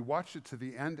we watched it to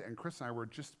the end, and Chris and I were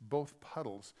just both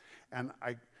puddles. And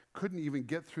I couldn't even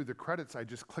get through the credits. I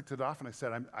just clicked it off, and I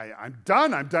said, I'm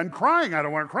done. I'm done crying. I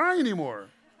don't want to cry anymore,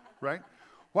 right?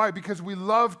 Why? Because we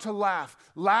love to laugh.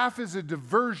 Laugh is a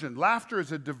diversion. Laughter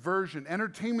is a diversion.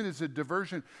 Entertainment is a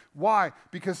diversion. Why?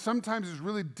 Because sometimes it's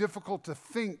really difficult to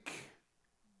think.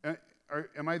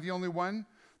 Am I the only one?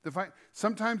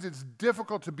 Sometimes it's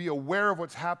difficult to be aware of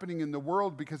what's happening in the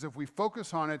world because if we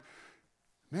focus on it,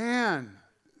 man,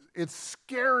 it's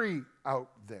scary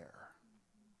out there.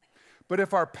 But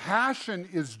if our passion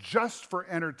is just for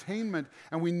entertainment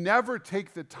and we never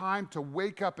take the time to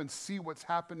wake up and see what's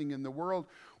happening in the world,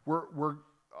 the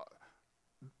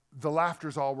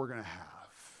laughter's all we're going to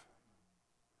have.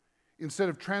 Instead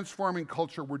of transforming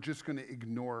culture, we're just going to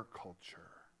ignore culture.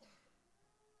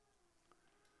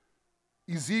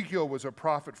 Ezekiel was a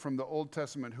prophet from the Old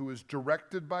Testament who was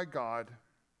directed by God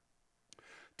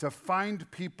to find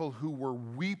people who were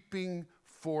weeping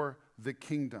for the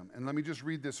kingdom. And let me just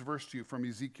read this verse to you from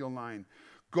Ezekiel 9.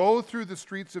 "Go through the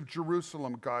streets of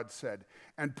Jerusalem," God said,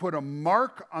 "and put a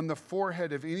mark on the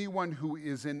forehead of anyone who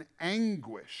is in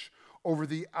anguish over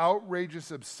the outrageous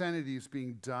obscenities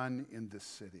being done in the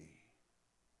city."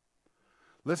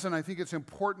 Listen, I think it's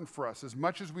important for us, as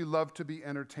much as we love to be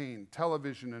entertained,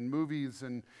 television and movies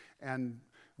and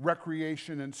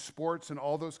recreation and sports and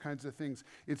all those kinds of things,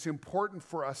 it's important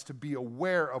for us to be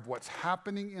aware of what's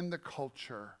happening in the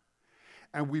culture.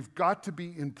 And we've got to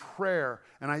be in prayer.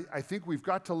 And I think we've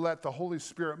got to let the Holy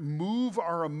Spirit move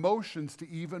our emotions to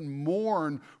even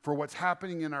mourn for what's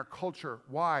happening in our culture.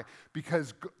 Why?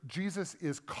 Because Jesus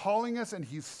is calling us and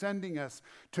he's sending us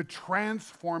to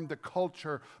transform the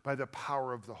culture by the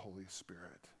power of the Holy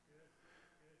Spirit.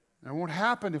 And it won't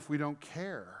happen if we don't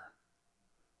care.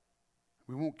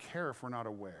 We won't care if we're not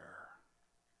aware.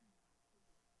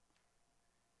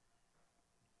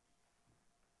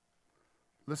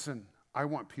 Listen, I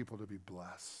want people to be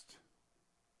blessed.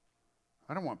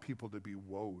 I don't want people to be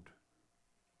woed.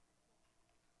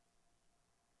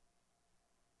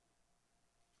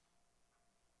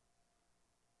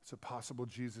 Is it possible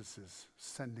Jesus is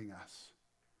sending us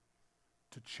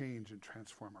to change and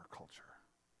transform our culture?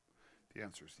 The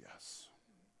answer is yes.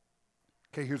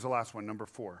 Okay, here's the last one, number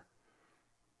 4.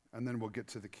 And then we'll get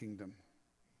to the kingdom.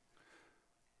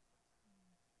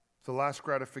 The last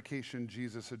gratification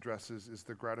Jesus addresses is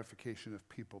the gratification of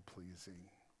people-pleasing.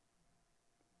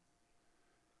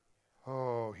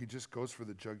 Oh, he just goes for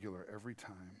the jugular every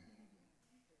time.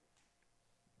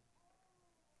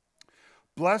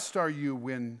 "Blessed are you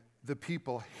when the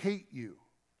people hate you,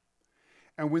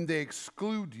 and when they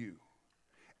exclude you,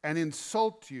 and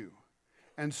insult you,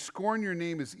 and scorn your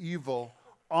name as evil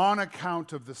on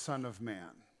account of the Son of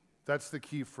Man." That's the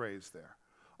key phrase there.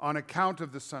 On account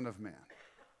of the Son of Man.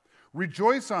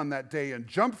 "Rejoice on that day and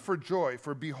jump for joy,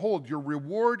 for behold, your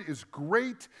reward is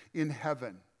great in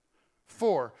heaven.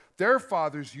 For their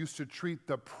fathers used to treat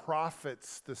the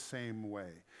prophets the same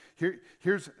way."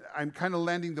 I'm kind of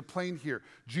landing the plane here.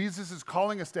 Jesus is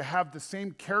calling us to have the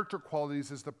same character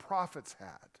qualities as the prophets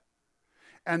had.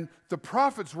 And the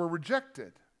prophets were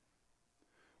rejected.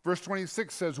 Verse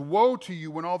 26 says, "Woe to you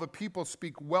when all the people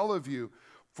speak well of you,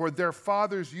 for their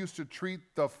fathers used to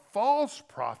treat the false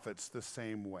prophets the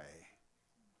same way."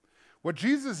 What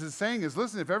Jesus is saying is,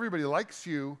 listen, if everybody likes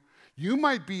you, you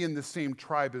might be in the same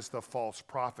tribe as the false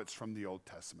prophets from the Old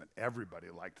Testament.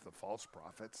 Everybody liked the false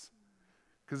prophets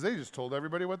because they just told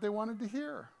everybody what they wanted to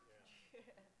hear.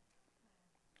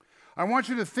 I want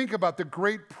you to think about the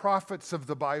great prophets of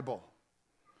the Bible.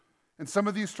 And some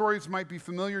of these stories might be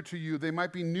familiar to you. They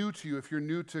might be new to you if you're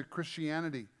new to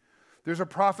Christianity. There's a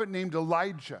prophet named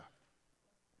Elijah.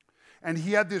 And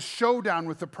he had this showdown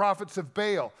with the prophets of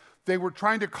Baal. They were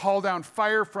trying to call down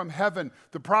fire from heaven.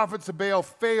 The prophets of Baal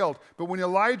failed. But when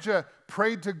Elijah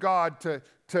prayed to God to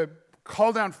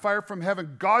call down fire from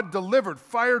heaven, God delivered.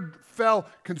 Fire fell,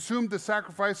 consumed the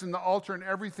sacrifice and the altar and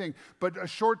everything. But a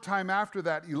short time after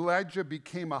that, Elijah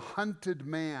became a hunted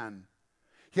man.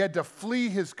 He had to flee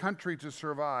his country to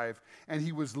survive, and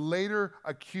he was later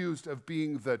accused of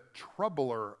being the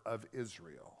troubler of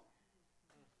Israel.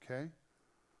 Okay?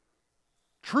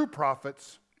 True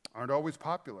prophets aren't always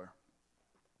popular.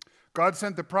 God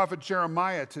sent the prophet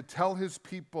Jeremiah to tell his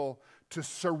people to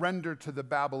surrender to the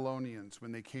Babylonians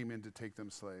when they came in to take them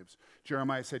slaves.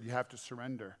 Jeremiah said, "You have to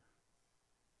surrender."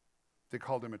 They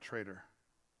called him a traitor.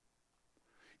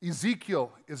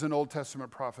 Ezekiel is an Old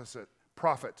Testament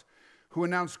prophet who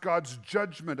announced God's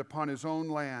judgment upon his own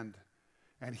land,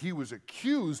 and he was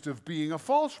accused of being a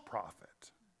false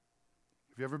prophet.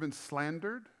 Have you ever been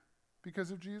slandered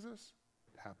because of Jesus?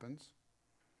 It happens.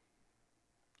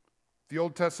 The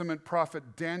Old Testament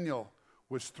prophet Daniel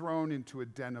was thrown into a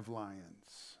den of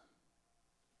lions.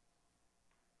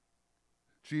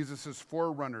 Jesus'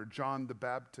 forerunner, John the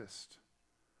Baptist,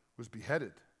 was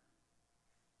beheaded.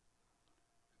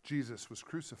 Jesus was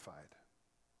crucified.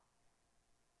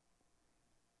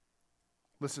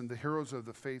 Listen, the heroes of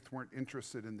the faith weren't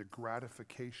interested in the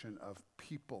gratification of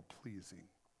people pleasing.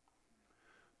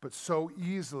 But so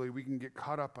easily we can get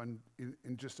caught up in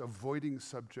just avoiding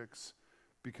subjects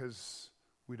because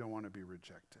we don't want to be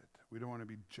rejected. We don't want to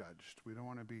be judged. We don't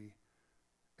want to be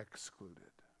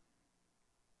excluded.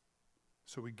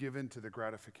 So we give in to the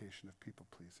gratification of people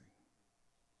pleasing.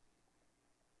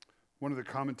 One of the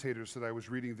commentators that I was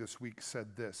reading this week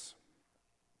said this: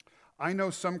 "I know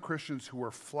some Christians who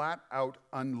are flat out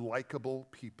unlikable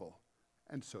people,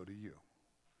 and so do you.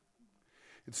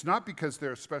 It's not because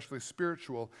they're especially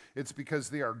spiritual, it's because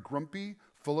they are grumpy,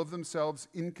 full of themselves,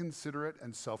 inconsiderate,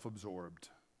 and self-absorbed.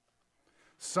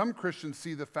 Some Christians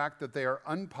see the fact that they are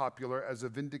unpopular as a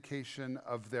vindication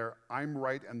of their 'I'm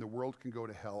right and the world can go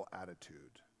to hell'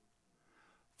 attitude."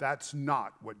 That's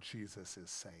not what Jesus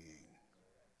is saying.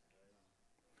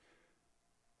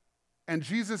 And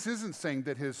Jesus isn't saying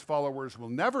that his followers will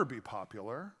never be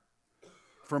popular.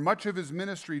 For much of his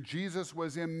ministry, Jesus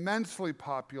was immensely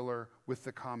popular with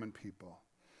the common people.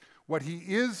 What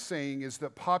he is saying is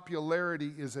that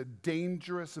popularity is a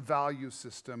dangerous value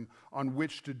system on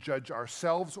which to judge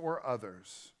ourselves or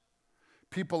others.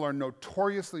 People are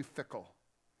notoriously fickle.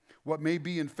 What may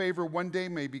be in favor one day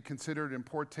may be considered in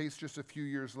poor taste just a few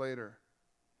years later.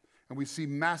 And we see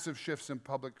massive shifts in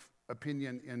public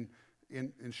opinion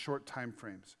in short time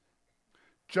frames.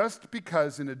 Just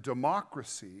because in a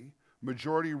democracy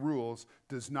majority rules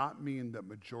does not mean that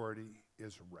majority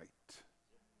is right.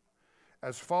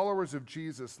 As followers of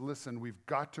Jesus, listen, we've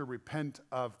got to repent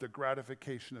of the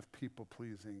gratification of people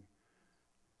pleasing.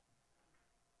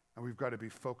 And we've got to be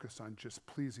focused on just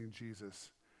pleasing Jesus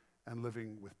and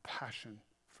living with passion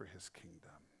for his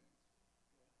kingdom.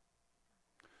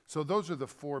 So those are the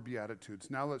 4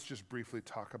 Beatitudes. Now let's just briefly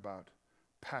talk about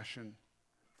passion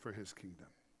for his kingdom.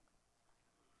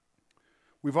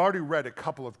 We've already read a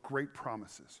couple of great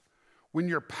promises. When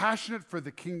you're passionate for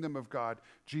the kingdom of God,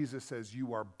 Jesus says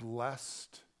you are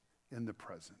blessed in the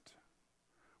present.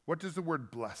 What does the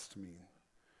word blessed mean?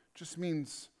 It just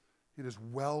means it is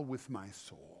well with my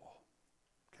soul.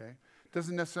 Okay? It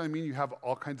doesn't necessarily mean you have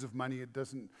all kinds of money. It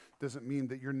doesn't mean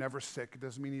that you're never sick. It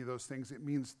doesn't mean any of those things. It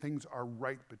means things are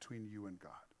right between you and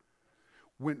God.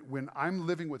 When I'm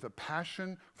living with a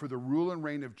passion for the rule and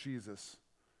reign of Jesus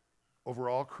over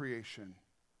all creation,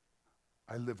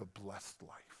 I live a blessed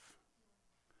life.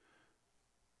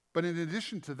 But in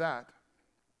addition to that,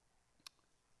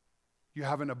 you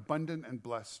have an abundant and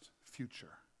blessed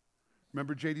future.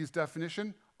 Remember JD's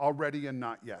definition? Already and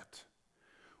not yet.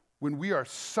 When we are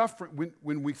suffering,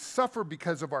 when we suffer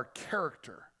because of our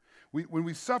character, when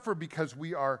we suffer because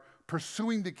we are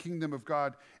pursuing the kingdom of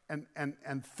God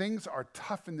and things are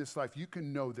tough in this life, you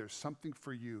can know there's something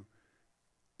for you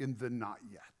in the not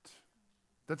yet.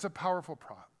 That's a powerful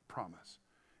promise.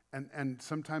 And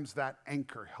sometimes that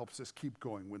anchor helps us keep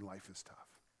going when life is tough.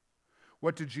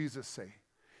 What did Jesus say?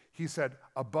 He said,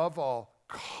 above all,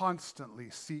 constantly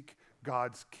seek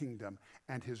God's kingdom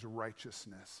and his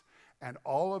righteousness, and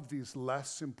all of these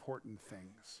less important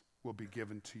things will be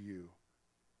given to you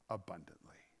abundantly.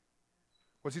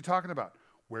 What's he talking about?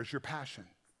 Where's your passion?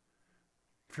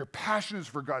 If your passion is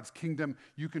for God's kingdom,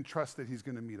 you can trust that he's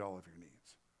going to meet all of your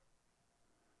needs.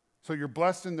 So you're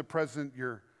blessed in the present,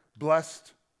 you're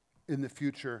blessed in the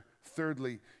future.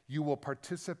 Thirdly, you will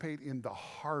participate in the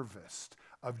harvest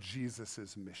of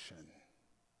Jesus' mission.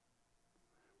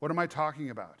 What am I talking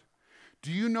about?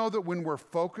 Do you know that when we're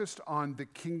focused on the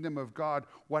kingdom of God,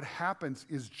 what happens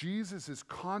is Jesus is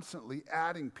constantly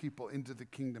adding people into the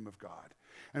kingdom of God.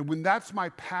 And when that's my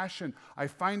passion, I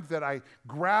find that I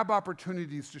grab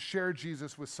opportunities to share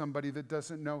Jesus with somebody that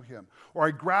doesn't know him. Or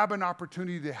I grab an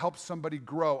opportunity to help somebody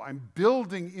grow. I'm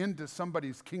building into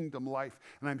somebody's kingdom life,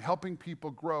 and I'm helping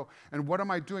people grow. And what am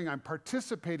I doing? I'm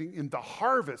participating in the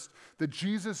harvest that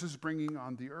Jesus is bringing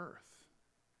on the earth.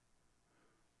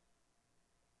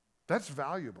 That's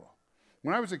valuable.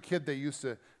 When I was a kid, they used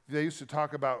to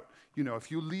talk about, you know,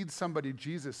 if you lead somebody to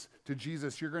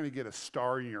Jesus, you're going to get a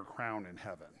star in your crown in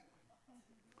heaven.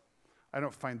 I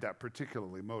don't find that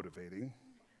particularly motivating.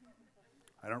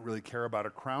 I don't really care about a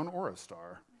crown or a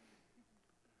star.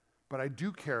 But I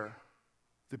do care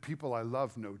that people I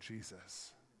love know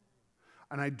Jesus.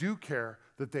 And I do care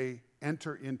that they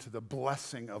enter into the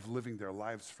blessing of living their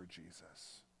lives for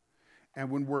Jesus. And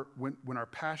when our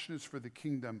passion is for the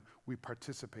kingdom, we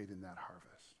participate in that harvest.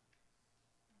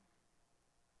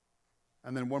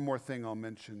 And then one more thing I'll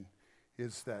mention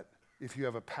is that if you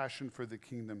have a passion for the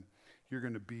kingdom, you're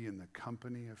going to be in the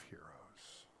company of heroes.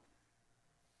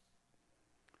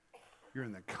 You're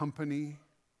in the company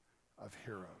of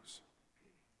heroes.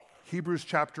 Hebrews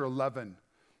chapter 11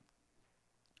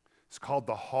 is called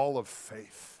the Hall of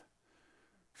Faith.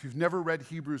 If you've never read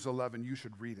Hebrews 11, you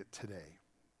should read it today.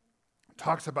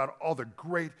 Talks about all the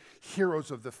great heroes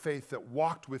of the faith that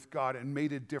walked with God and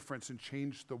made a difference and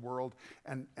changed the world.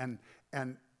 And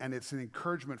it's an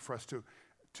encouragement for us to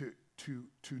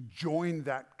join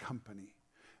that company.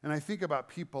 And I think about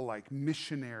people like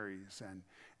missionaries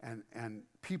and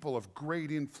people of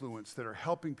great influence that are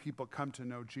helping people come to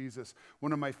know Jesus.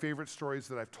 One of my favorite stories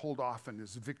that I've told often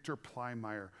is Victor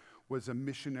Plymire was a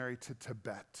missionary to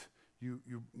Tibet.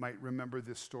 You might remember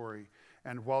this story.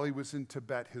 And while he was in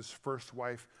Tibet, his first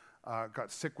wife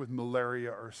got sick with malaria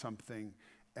or something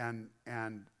and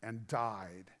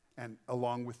died, and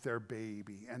along with their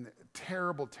baby. And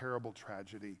terrible, terrible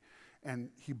tragedy. And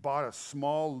he bought a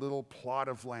small little plot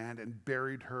of land and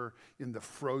buried her in the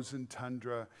frozen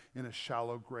tundra in a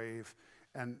shallow grave.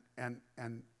 And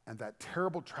that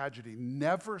terrible tragedy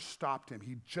never stopped him.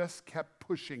 He just kept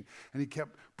pushing, and he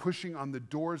kept pushing on the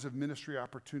doors of ministry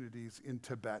opportunities in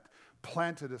Tibet,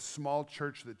 planted a small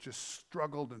church that just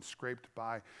struggled and scraped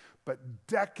by. But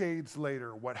decades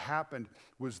later, what happened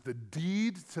was the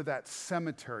deed to that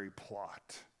cemetery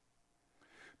plot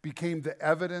became the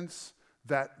evidence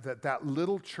that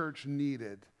little church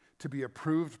needed to be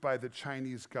approved by the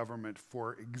Chinese government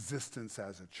for existence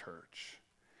as a church.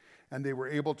 And they were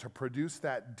able to produce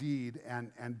that deed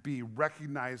and be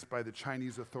recognized by the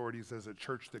Chinese authorities as a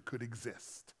church that could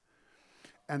exist.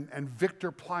 And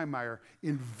Victor Plymire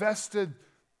invested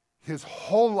his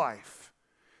whole life,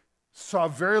 saw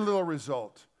very little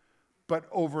result, but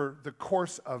over the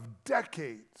course of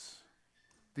decades,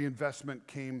 the investment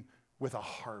came with a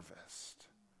harvest.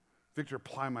 Victor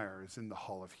Plymire is in the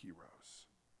Hall of Heroes.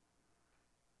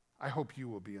 I hope you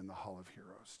will be in the Hall of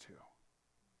Heroes too.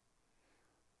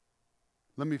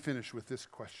 Let me finish with this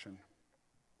question.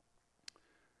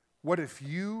 What if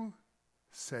you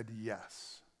said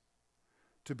yes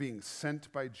to being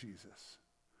sent by Jesus,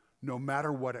 no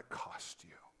matter what it cost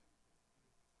you?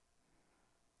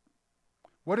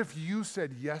 What if you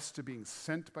said yes to being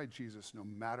sent by Jesus, no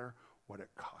matter what it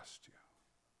cost you?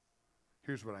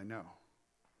 Here's what I know.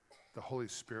 The Holy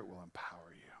Spirit will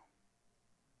empower you.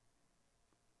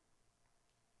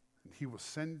 And he will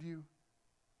send you,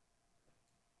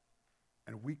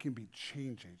 and we can be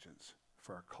change agents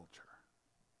for our culture.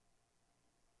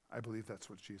 I believe that's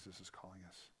what Jesus is calling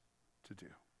us to do.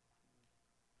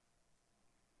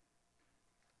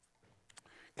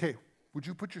 Okay, would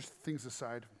you put your things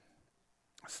aside?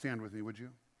 Stand with me, would you?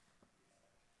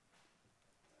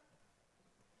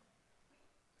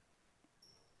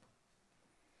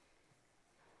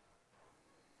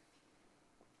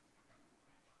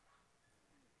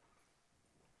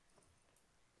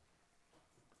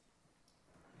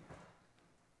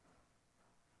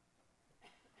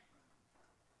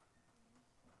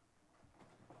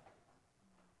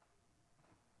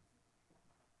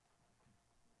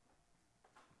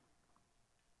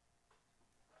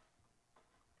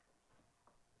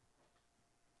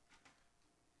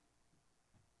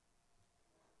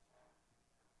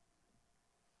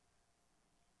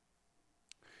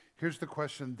 Here's the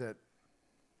question that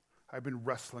I've been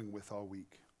wrestling with all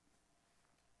week.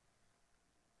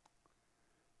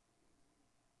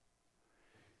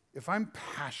 If I'm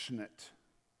passionate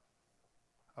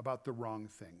about the wrong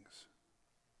things,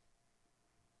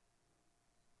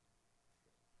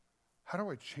 how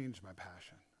do I change my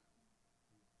passion?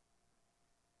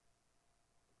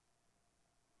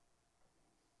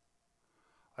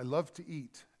 I love to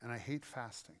eat and I hate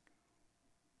fasting.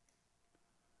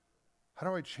 How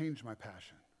do I change my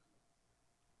passion?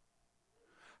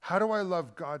 How do I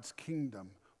love God's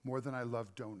kingdom more than I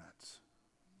love donuts?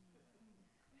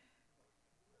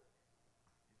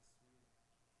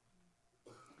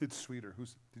 It's sweeter.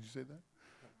 Did you say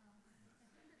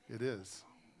that? It is.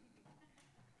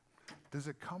 Does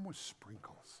it come with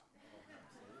sprinkles?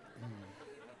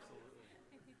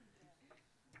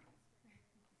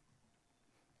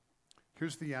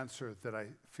 Here's the answer that I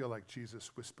feel like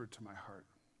Jesus whispered to my heart.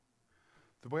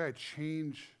 The way I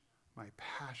change my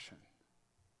passion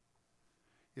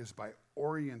is by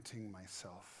orienting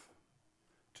myself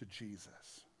to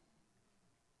Jesus.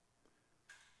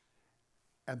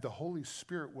 And the Holy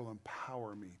Spirit will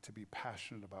empower me to be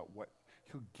passionate about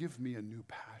He'll give me a new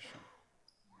passion.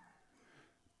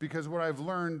 Because what I've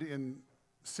learned in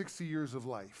 60 years of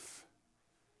life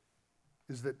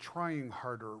is that trying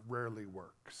harder rarely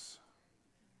works.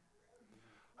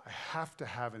 I have to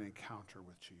have an encounter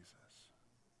with Jesus.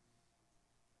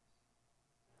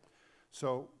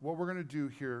 So what we're going to do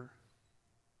here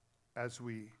as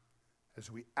we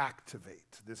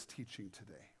activate this teaching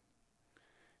today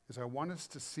is I want us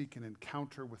to seek an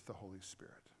encounter with the Holy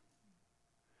Spirit.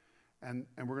 And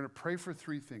we're going to pray for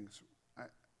three things.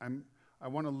 I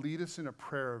want to lead us in a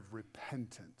prayer of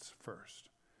repentance first.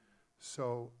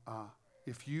 So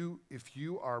if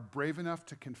you are brave enough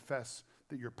to confess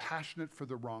that you're passionate for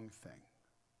the wrong thing,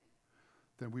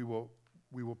 then we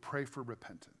will pray for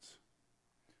repentance.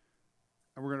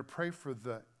 And we're going to pray for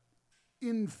the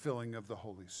infilling of the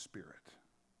Holy Spirit,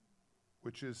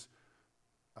 which is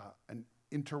an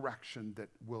interaction that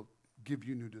will give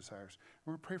you new desires. And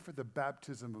we're going to pray for the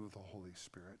baptism of the Holy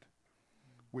Spirit,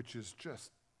 which is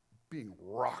just being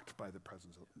rocked by the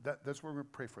presence of that's what we're going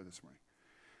to pray for this morning.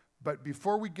 But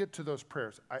before we get to those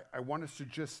prayers, I want us to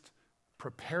just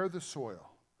prepare the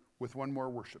soil with one more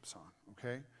worship song,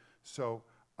 okay? So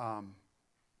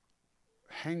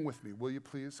hang with me, will you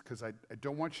please? Because I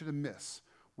don't want you to miss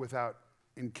without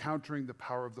encountering the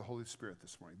power of the Holy Spirit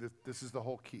this morning. This is the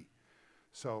whole key.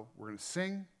 So we're going to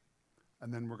sing,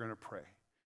 and then we're going to pray.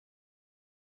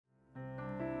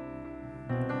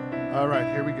 All right,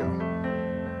 here we go.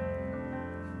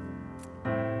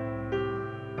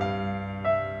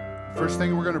 First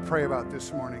thing we're going to pray about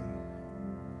this morning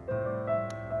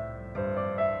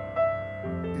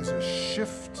is a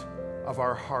shift of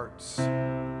our hearts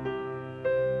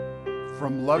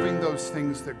from loving those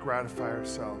things that gratify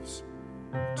ourselves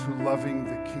to loving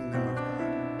the kingdom of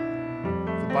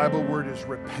God. The Bible word is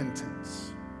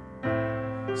repentance.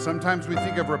 Sometimes we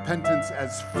think of repentance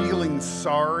as feeling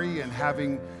sorry and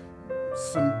having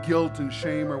some guilt and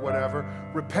shame or whatever.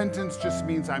 Repentance just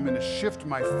means I'm going to shift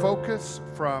my focus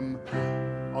from,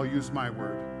 I'll use my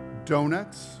word,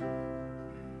 donuts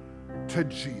to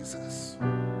Jesus.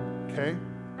 Okay?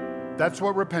 That's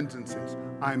what repentance is.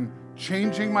 I'm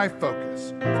changing my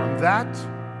focus from that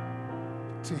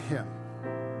to Him.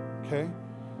 Okay?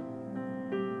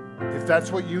 If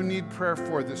that's what you need prayer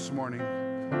for this morning,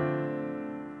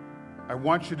 I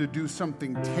want you to do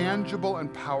something tangible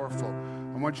and powerful.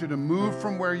 I want you to move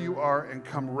from where you are and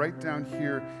come right down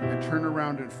here and turn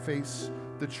around and face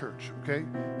the church, okay?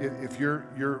 If you're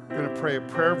going to pray a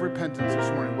prayer of repentance this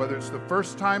morning, whether it's the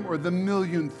first time or the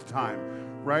millionth time,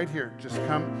 right here, just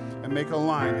come and make a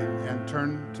line and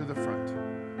turn to the front.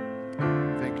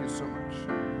 Thank you so much.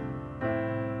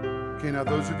 Okay, now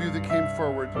those of you that came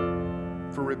forward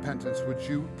for repentance, would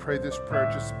you pray this prayer?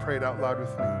 Just pray it out loud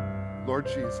with me. Lord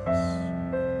Jesus,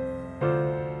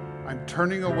 I'm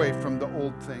turning away from the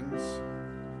old things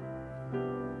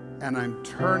and I'm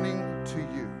turning to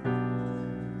you.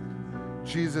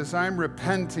 Jesus, I'm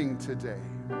repenting today.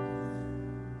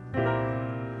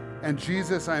 And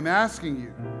Jesus, I'm asking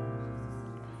you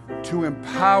to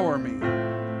empower me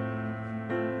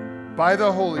by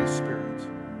the Holy Spirit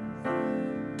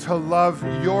to love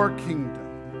your kingdom.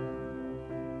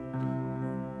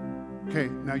 Okay,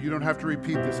 now you don't have to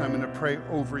repeat this. I'm going to pray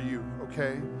over you,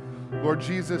 okay? Lord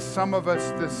Jesus, some of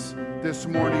us this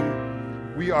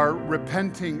morning, we are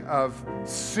repenting of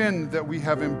sin that we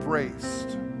have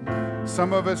embraced.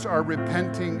 Some of us are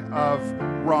repenting of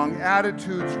wrong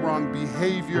attitudes, wrong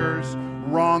behaviors,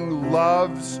 wrong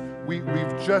loves. We've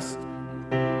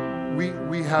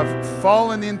we have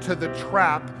fallen into the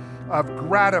trap of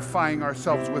gratifying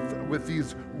ourselves with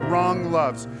these wrong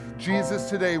loves. Jesus,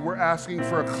 today we're asking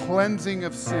for a cleansing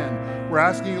of sin. We're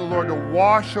asking you, Lord, to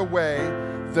wash away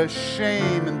the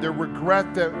shame and the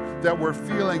regret that we're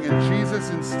feeling. And Jesus,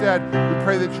 instead, we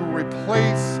pray that you will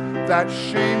replace that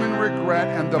shame and regret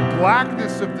and the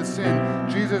blackness of the sin.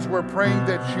 Jesus, we're praying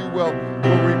that you will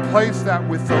replace that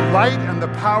with the light and the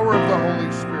power of the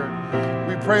Holy Spirit.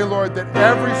 We pray, Lord, that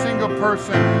every single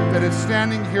person that is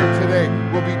standing here today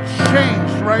will be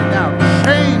changed right now.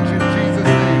 Change in Jesus'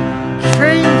 name.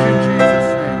 Change in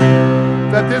Jesus'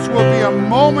 name. That this will be a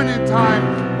moment in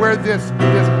time where this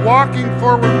walking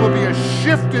forward will be a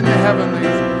shift in the heavenlies,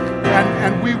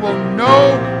 and we will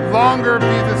no longer be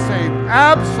the same.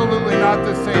 Absolutely not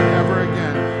the same ever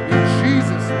again. In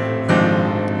Jesus' name.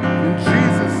 In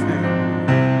Jesus'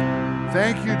 name.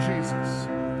 Thank you, Jesus.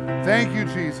 Thank you,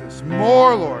 Jesus.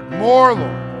 More, Lord. More,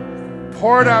 Lord.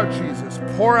 Pour it out, Jesus.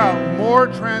 Pour out more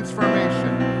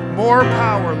transformation, more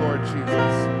power, Lord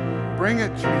Jesus. Bring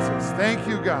it, Jesus. Thank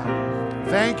you, God.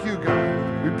 Thank you,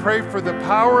 God. We pray for the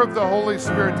power of the Holy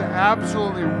Spirit to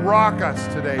absolutely rock us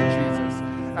today, Jesus,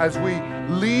 as we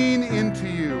lean into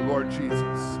you, Lord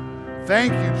Jesus.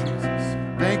 Thank you, Jesus.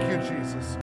 Thank you,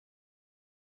 Jesus.